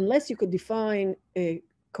unless you could define a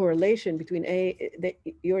correlation between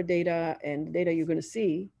your data and the data you're going to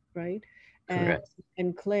see, right, and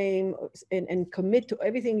claim and commit to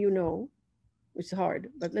everything you know, which is hard,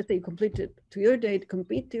 but let's say you complete it to your data,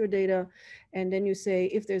 compete to your data, and then you say,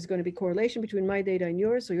 if there's going to be correlation between my data and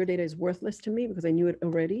yours, so your data is worthless to me because I knew it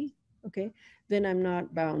already, okay, then I'm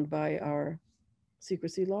not bound by our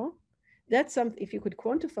secrecy law. That's something, if you could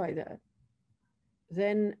quantify that,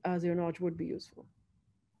 then zero knowledge would be useful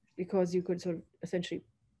because you could sort of essentially,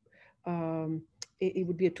 it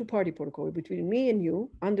would be a two-party protocol between me and you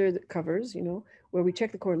under the covers, where we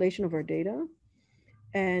check the correlation of our data.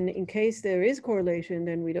 And in case there is correlation,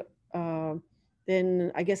 then we don't,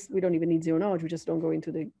 then I guess we don't even need zero knowledge. We just don't go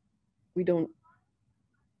into we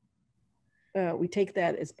take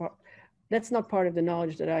that as part. That's not part of the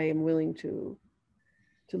knowledge that I am willing to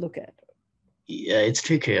look at. Yeah, it's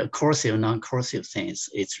tricky. Cursive, non-cursive things.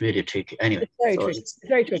 It's really tricky. Anyway, it's very tricky. It's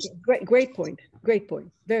very tricky. Great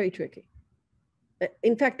point. Very tricky.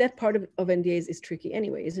 In fact, that part of NDAs is tricky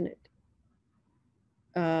anyway, isn't it?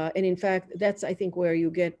 And in fact, that's, I think, where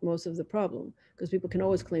you get most of the problem, because people can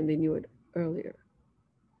always claim they knew it earlier.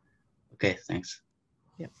 Okay, thanks.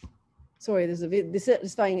 Yeah. Sorry, this is a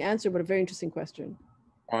dissatisfying answer, but a very interesting question.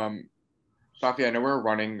 Shafi, I know we're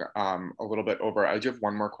running a little bit over. I do have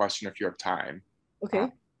one more question if you have time.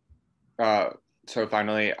 Okay. So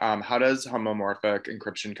finally, how does homomorphic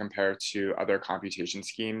encryption compare to other computation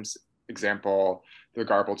schemes? Example, the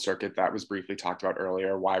garbled circuit that was briefly talked about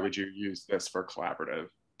earlier. Why would you use this for collaborative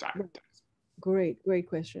data? Great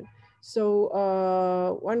question.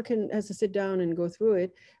 So one has to sit down and go through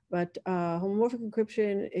it. But homomorphic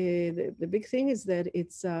encryption, the big thing is that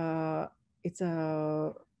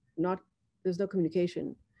there's no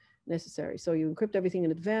communication necessary. So you encrypt everything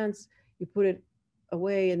in advance, you put it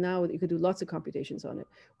away, and now you could do lots of computations on it.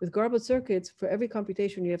 With garbled circuits, for every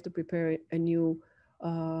computation, you have to prepare a new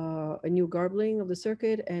garbling of the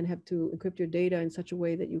circuit and have to encrypt your data in such a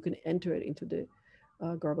way that you can enter it into the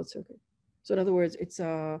garbled circuit. So in other words, it's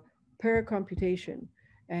a per computation,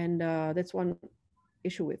 and that's one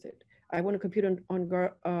issue with it. I want to compute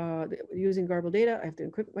using garbled data. I have to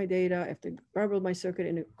encrypt my data. I have to garble my circuit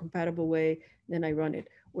in a compatible way. Then I run it.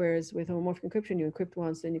 Whereas with homomorphic encryption, you encrypt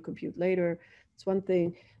once, then you compute later. It's one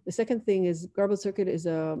thing. The second thing is garbled circuit is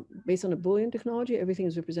based on a Boolean technology. Everything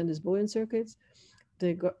is represented as Boolean circuits.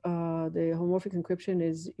 The homomorphic encryption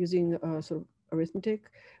is using sort of arithmetic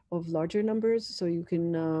of larger numbers. So you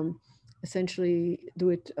can essentially do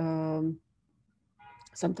it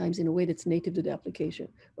sometimes in a way that's native to the application,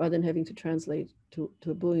 rather than having to translate to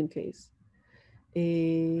a Boolean case.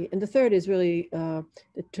 And the third is really the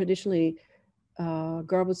traditionally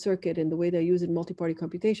garbled circuit, and the way they use it in multi-party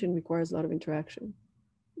computation requires a lot of interaction.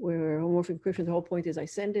 Where homomorphic encryption, the whole point is I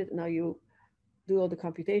send it, now you do all the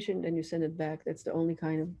computation, then you send it back. That's the only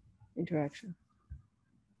kind of interaction.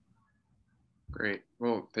 Great.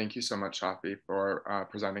 Well, thank you so much, Shafi, for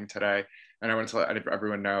presenting today. And I want to let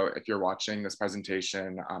everyone know, if you're watching this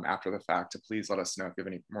presentation after the fact, to please let us know if you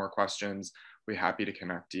have any more questions. We're happy to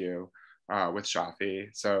connect you with Shafi.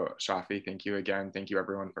 So Shafi, thank you again. Thank you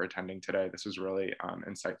everyone for attending today. This was really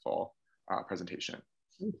insightful presentation.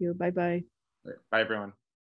 Thank you. Bye-bye. Bye, everyone.